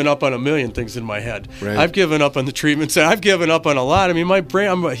 I've given up on a million things in my head. Right. I've given up on the treatments, and I've given up on a lot. I mean, my brain,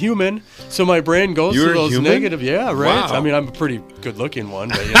 I'm a human, so my brain goes through those negative. Yeah, right. Wow. I mean, I'm a pretty good-looking one,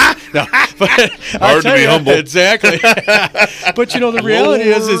 but hard to be humble. Exactly. But the reality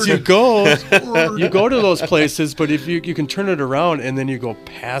is you go to those places, but if you can turn it around, and then you go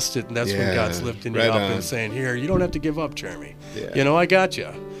past it, and that's when God's lifting you up and saying, here, you don't have to give up, Jeremy. I got you.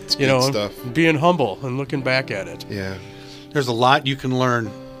 Stuff. Being humble and looking back at it. there's a lot you can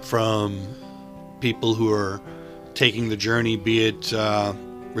learn from people who are taking the journey, be it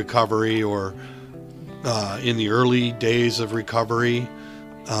recovery or in the early days of recovery,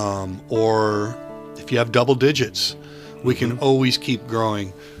 or if you have double digits, we can always keep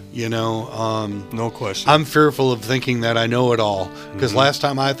growing. No question. I'm fearful of thinking that I know it all, because last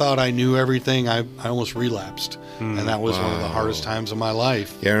time I thought I knew everything, I almost relapsed, and that was one of the hardest times of my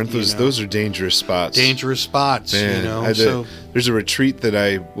life. Yeah, aren't those are dangerous spots. Dangerous spots, Man, there's a retreat that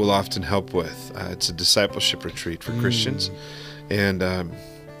I will often help with. It's a discipleship retreat for Christians, and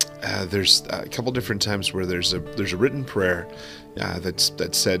there's a couple different times where there's a written prayer that's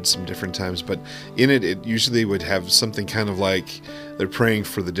said some different times, but in it usually would have something kind of like they're praying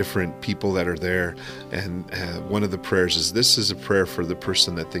for the different people that are there, and one of the prayers is, "This is a prayer for the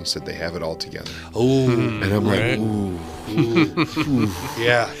person that thinks that they have it all together." Oh, and I'm right. like, ooh.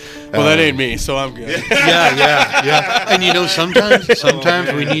 Yeah. Well, that ain't me, so I'm good. Yeah. And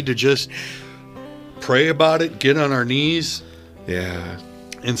sometimes we need to just pray about it, get on our knees. Yeah.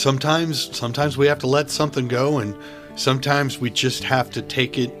 And sometimes we have to let something go, and sometimes we just have to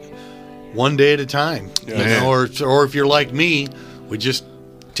take it one day at a time. Or if you're like me, we just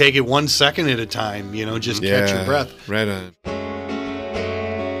take it 1 second at a time, just catch your breath. Right on.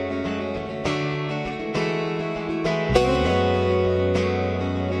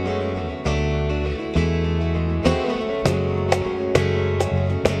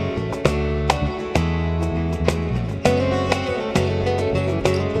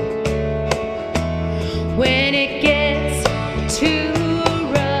 When it gets too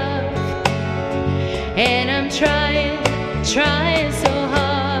rough and I'm trying so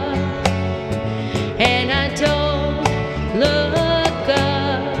hard and I don't look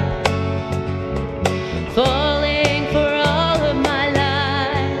up, falling for all of my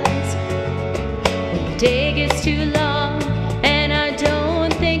lies. When the day gets too long and I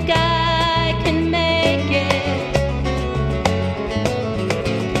don't think I can make it,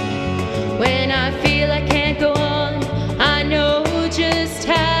 when I feel I can't go on, I know just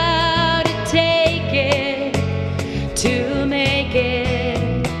how to take it to make it.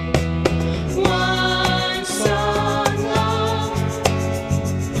 One song long,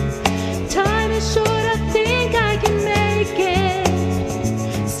 time is short, I think I can make it.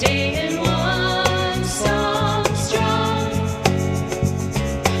 Staying one song strong,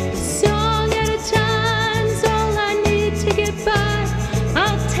 a song at a time's all I need to get by.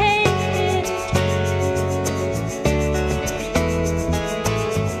 I'll take it.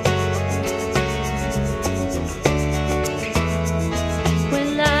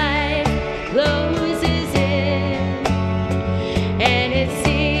 When life closes in and it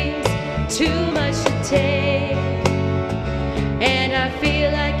seems too much to take, and I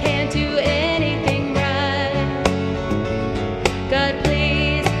feel I can't do anything right, God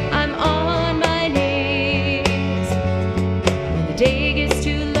please, I'm on my knees. When the day gets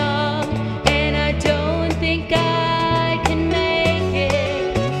too long and I don't think I can make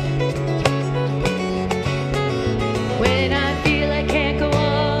it, when I feel I can't go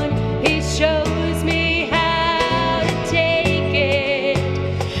on, He shows me how to take it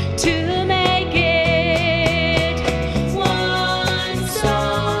to make it. One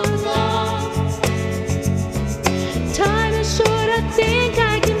song long, time is short, I think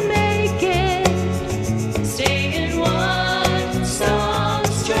I can make it. Staying one song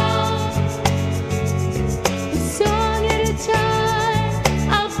strong, a song at a time,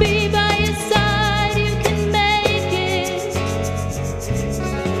 I'll be by your side, you can make it.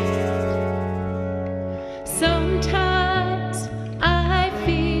 Sometimes I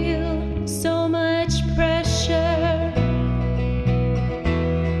feel so much pressure.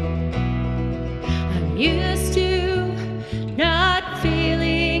 I'm used to not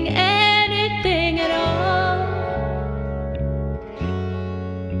feeling anything at all.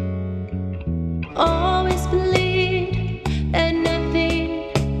 Always believed that nothing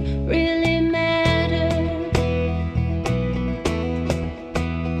really mattered.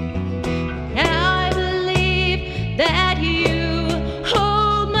 Now I believe that you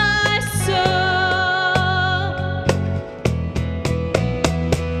hold my soul.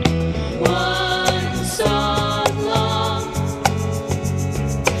 One song long,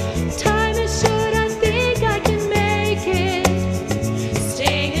 time is short, I think I can make it.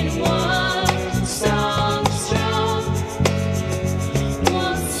 Staying one song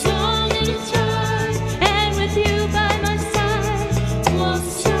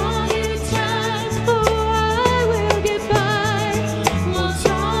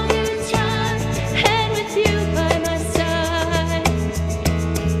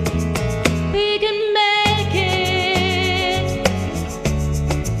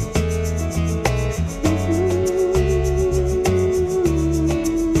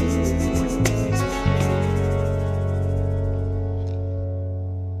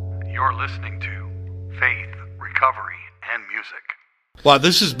listening to Faith, Recovery, and Music. Wow,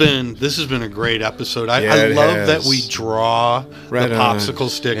 this has been a great episode. I love that we draw the popsicle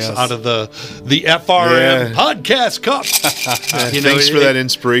sticks out of the FRM podcast cup. Thanks for that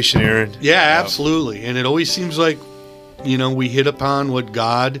inspiration, Aaron. Yeah, absolutely. And it always seems like, we hit upon what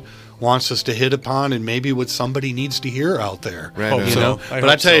God wants us to hit upon, and maybe what somebody needs to hear out there. Right on. But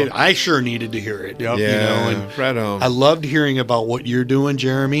I tell you, I sure needed to hear it. Yep. Yeah, and right on. I loved hearing about what you're doing,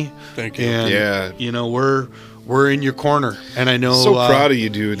 Jeremy. Thank you. And we're in your corner, and I know. So proud of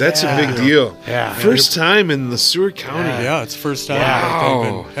you, dude. That's a big deal. Yeah. First time in the Seward County. Yeah, it's the first time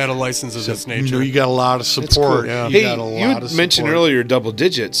I've had a license of this nature. You got a lot of support. Cool. Yeah. You mentioned earlier double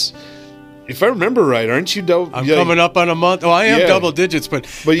digits. If I remember right, aren't you double? I'm coming up on a month. Oh, I am double digits, but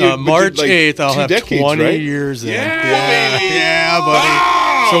March 8th, I'll have 20 years in. Yeah,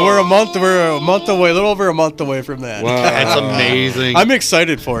 buddy. So we're a month away, a little over a month away from that. Wow. That's amazing. I'm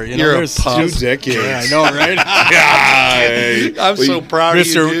excited for it. You're a pup. 2 decades. Yeah, I know, right? I'm so proud of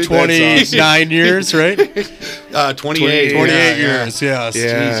you, Mr. 29 years, right? 28 years, yes.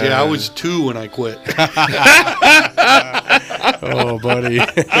 Jeez, I was 2 when I quit. Oh, buddy.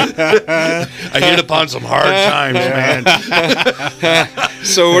 I hit upon some hard times, man.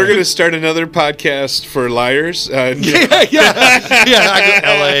 So we're going to start another podcast for liars. I go to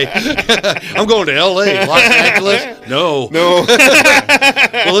LA. I'm going to LA. Los Angeles? No. Well,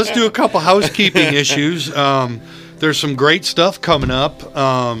 let's do a couple housekeeping issues. There's some great stuff coming up.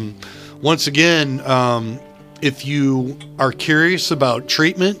 Once again, if you are curious about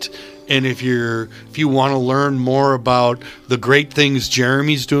treatment, and if you want to learn more about the great things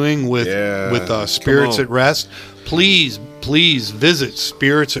Jeremy's doing with Spirits at Rest, please visit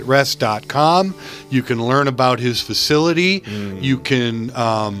spiritsatrest.com. You can learn about his facility. You can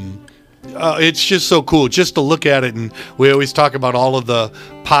it's just so cool just to look at it, and we always talk about all of the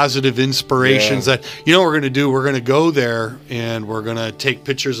positive inspirations that what we're going to do. We're going to go there and we're going to take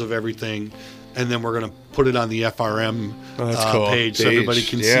pictures of everything, and then we're going to put it on the FRM page so everybody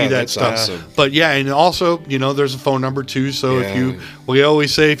can see that stuff. Awesome. But and also, there's a phone number too. So we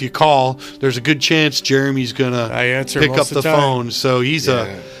always say if you call, there's a good chance Jeremy's going to pick up the phone. So he's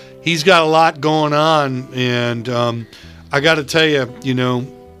got a lot going on, and I got to tell you,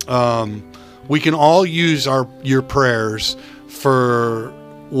 we can all use your prayers for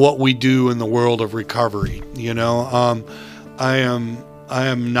what we do in the world of recovery. I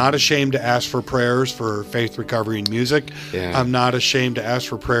am not ashamed to ask for prayers for Faith, Recovery, and Music. Yeah. I'm not ashamed to ask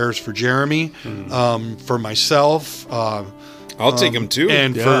for prayers for Jeremy, for myself. I'll take them too.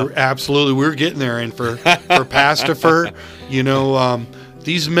 And for absolutely, we're getting there. And for Pastor,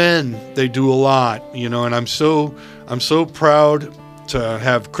 these men, they do a lot. And I'm so proud to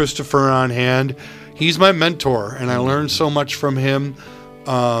have Christopher on hand. He's my mentor, and I learned so much from him.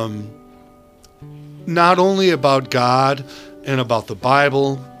 Not only about God and about the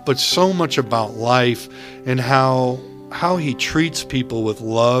Bible, but so much about life and how he treats people with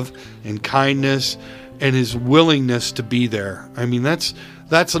love and kindness and his willingness to be there. I mean, that's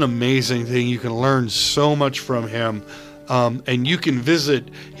an amazing thing. You can learn so much from him. And you can visit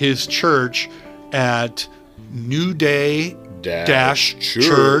his church at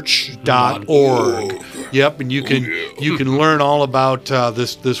newday-church.org. Yep, and you can learn all about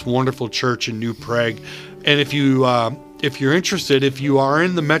this wonderful church in New Prague. And if you're interested, if you are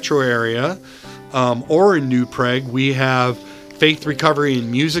in the metro area or in New Prague, we have Faith, Recovery, and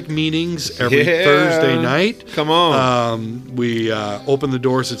Music meetings every Thursday night. Come on. We open the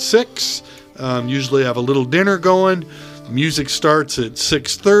doors at 6. Usually have a little dinner going. Music starts at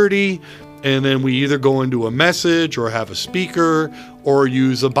 6:30, and then we either go into a message or have a speaker or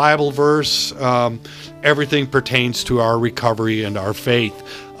use a Bible verse. Everything pertains to our recovery and our faith.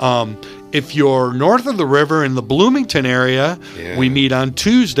 If you're north of the river in the Bloomington area, we meet on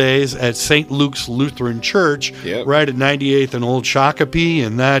Tuesdays at St. Luke's Lutheran Church, right at 98th and Old Shakopee,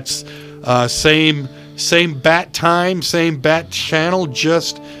 and that's same bat time, same bat channel,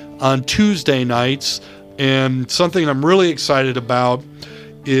 just on Tuesday nights. And something I'm really excited about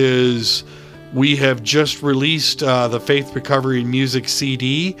is we have just released the Faith, Recovery, and Music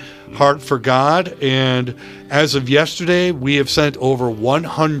CD, Heart for God, and as of yesterday, we have sent over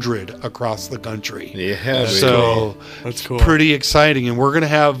 100 across the country. Yeah, so that's cool. Pretty exciting, and we're going to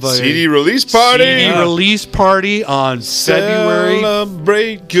have a CD release party. Release party on February.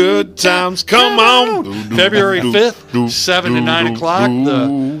 Celebrate good times. Come on, February 5th, 7 to 9 o'clock.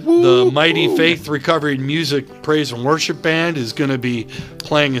 The Mighty Faith, Recovery, and Music Praise and Worship Band is going to be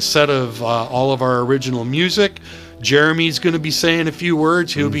playing a set of all of our original music. Jeremy's going to be saying a few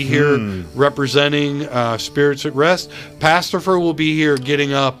words. He'll be here representing Spirits at Rest. Pastor will be here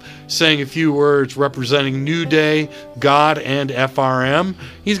getting up, saying a few words representing New Day, God, and FRM.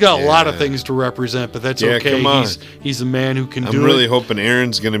 He's got a lot of things to represent, but that's okay. Come on. He's a man who can do it. I'm really hoping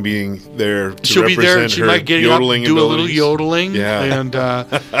Erin's going to be there to She'll be there, and she might get up, do abilities. a little yodeling, and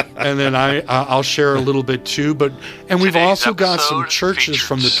then I'll share a little bit too. And we've also got some churches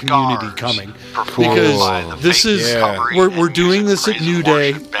from the community coming, because this is we're doing this at New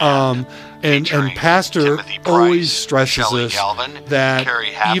Day. And Pastor always stresses us that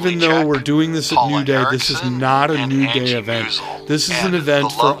even though we're doing this at New Day, this is not a New Day event. This is an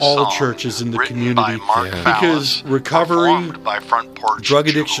event for all churches in the community, because recovery, drug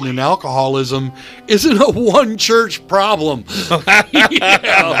addiction, and alcoholism isn't a one church problem. It's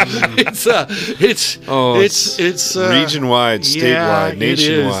region-wide, statewide,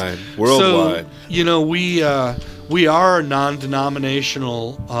 nationwide, worldwide. So, we are a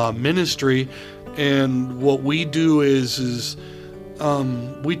non-denominational ministry, and what we do is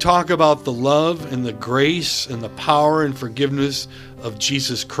we talk about the love and the grace and the power and forgiveness of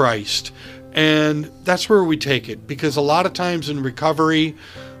Jesus Christ. And that's where we take it, because a lot of times in recovery,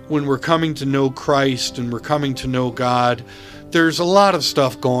 when we're coming to know Christ and we're coming to know God, there's a lot of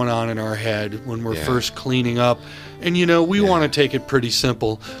stuff going on in our head when we're first cleaning up. And, we want to take it pretty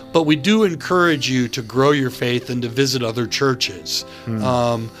simple, but we do encourage you to grow your faith and to visit other churches.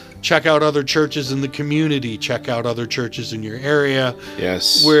 Check out other churches in the community. Check out other churches in your area.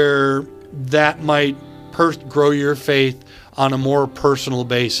 Yes. Where that might grow your faith on a more personal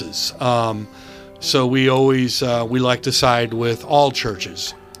basis. So we always, we like to side with all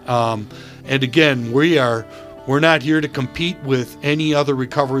churches. And again, we're not here to compete with any other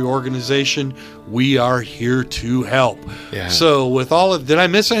recovery organization. We are here to help. Yeah. So with did I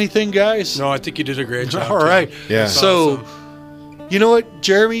miss anything, guys? No, I think you did a great job. All right. Yeah. So, you know what,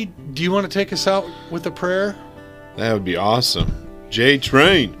 Jeremy, do you want to take us out with a prayer? That would be awesome.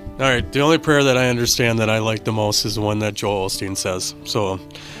 J-Train. All right. The only prayer that I understand that I like the most is the one that Joel Osteen says. So,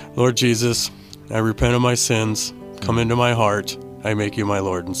 Lord Jesus, I repent of my sins. Come into my heart. I make you my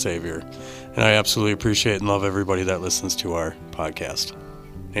Lord and Savior. And I absolutely appreciate and love everybody that listens to our podcast.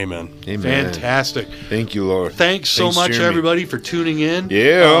 Amen. Amen. Fantastic. Thank you, Lord. Thanks so much, Jeremy. Everybody, for tuning in.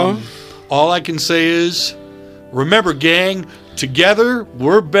 Yeah. All I can say is, remember, gang, together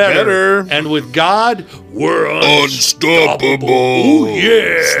we're better. And with God, we're unstoppable. Oh,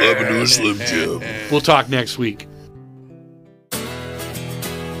 yeah. Slap into a Slim Jim. We'll talk next week.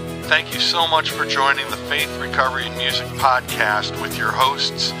 Thank you so much for joining the Faith, Recovery, and Music podcast with your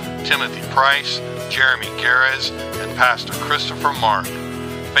hosts, Timothy Price, Jeremy Garez, and Pastor Christopher Mark.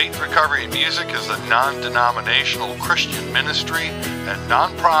 Faith, Recovery, and Music is a non-denominational Christian ministry and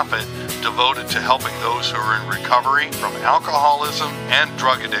nonprofit devoted to helping those who are in recovery from alcoholism and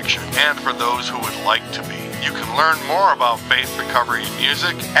drug addiction, and for those who would like to be. You can learn more about Faith, Recovery, and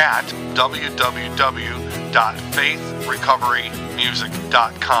Music at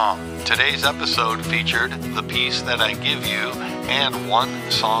www.faithrecoverymusic.com. Today's episode featured The Peace That I Give You and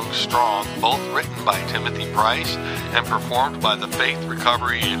One Song Strong, both written by Timothy Price and performed by the Faith,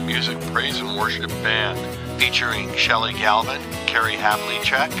 Recovery, and Music Praise and Worship Band, featuring Shelley Galvin, Carrie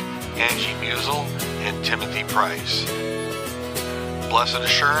Havlicek, Angie Musel, and Timothy Price. Blessed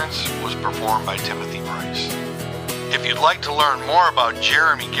Assurance was performed by Timothy Price. If you'd like to learn more about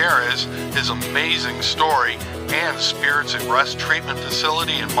Jeremy Garez, his amazing story, and Spirits at Rest Treatment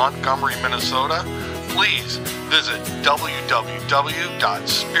Facility in Montgomery, Minnesota, please visit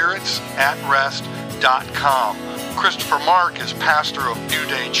www.spiritsatrest.com. Christopher Mark is pastor of New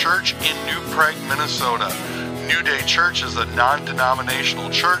Day Church in New Prague, Minnesota. New Day Church is a non-denominational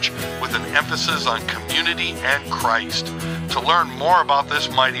church with an emphasis on community and Christ. To learn more about this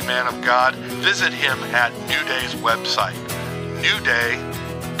mighty man of God, visit him at New Day's website,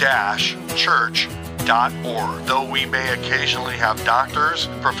 newday-church.org. Though we may occasionally have doctors,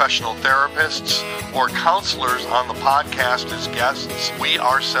 professional therapists, or counselors on the podcast as guests, we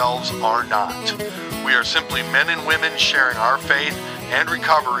ourselves are not. We are simply men and women sharing our faith and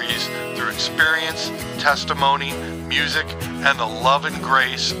recoveries through experience, testimony, music, and the love and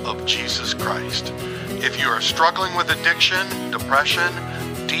grace of Jesus Christ. If you are struggling with addiction, depression,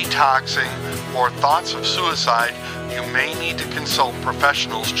 detoxing, or thoughts of suicide, you may need to consult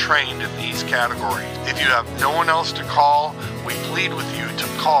professionals trained in these categories. If you have no one else to call, we plead with you to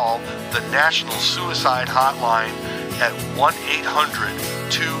call the National Suicide Hotline at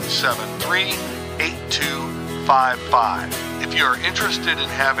 1-800-273-8255. If you are interested in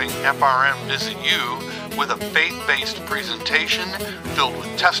having FRM visit you with a faith-based presentation filled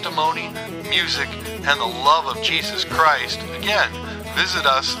with testimony, music, and the love of Jesus Christ, again, visit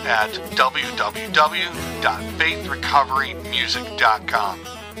us at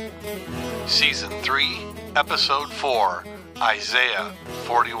www.faithrecoverymusic.com. Season 3, Episode 4, Isaiah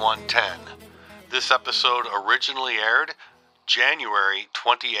 41:10. This episode originally aired January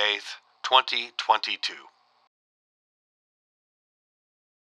 28th, 2022.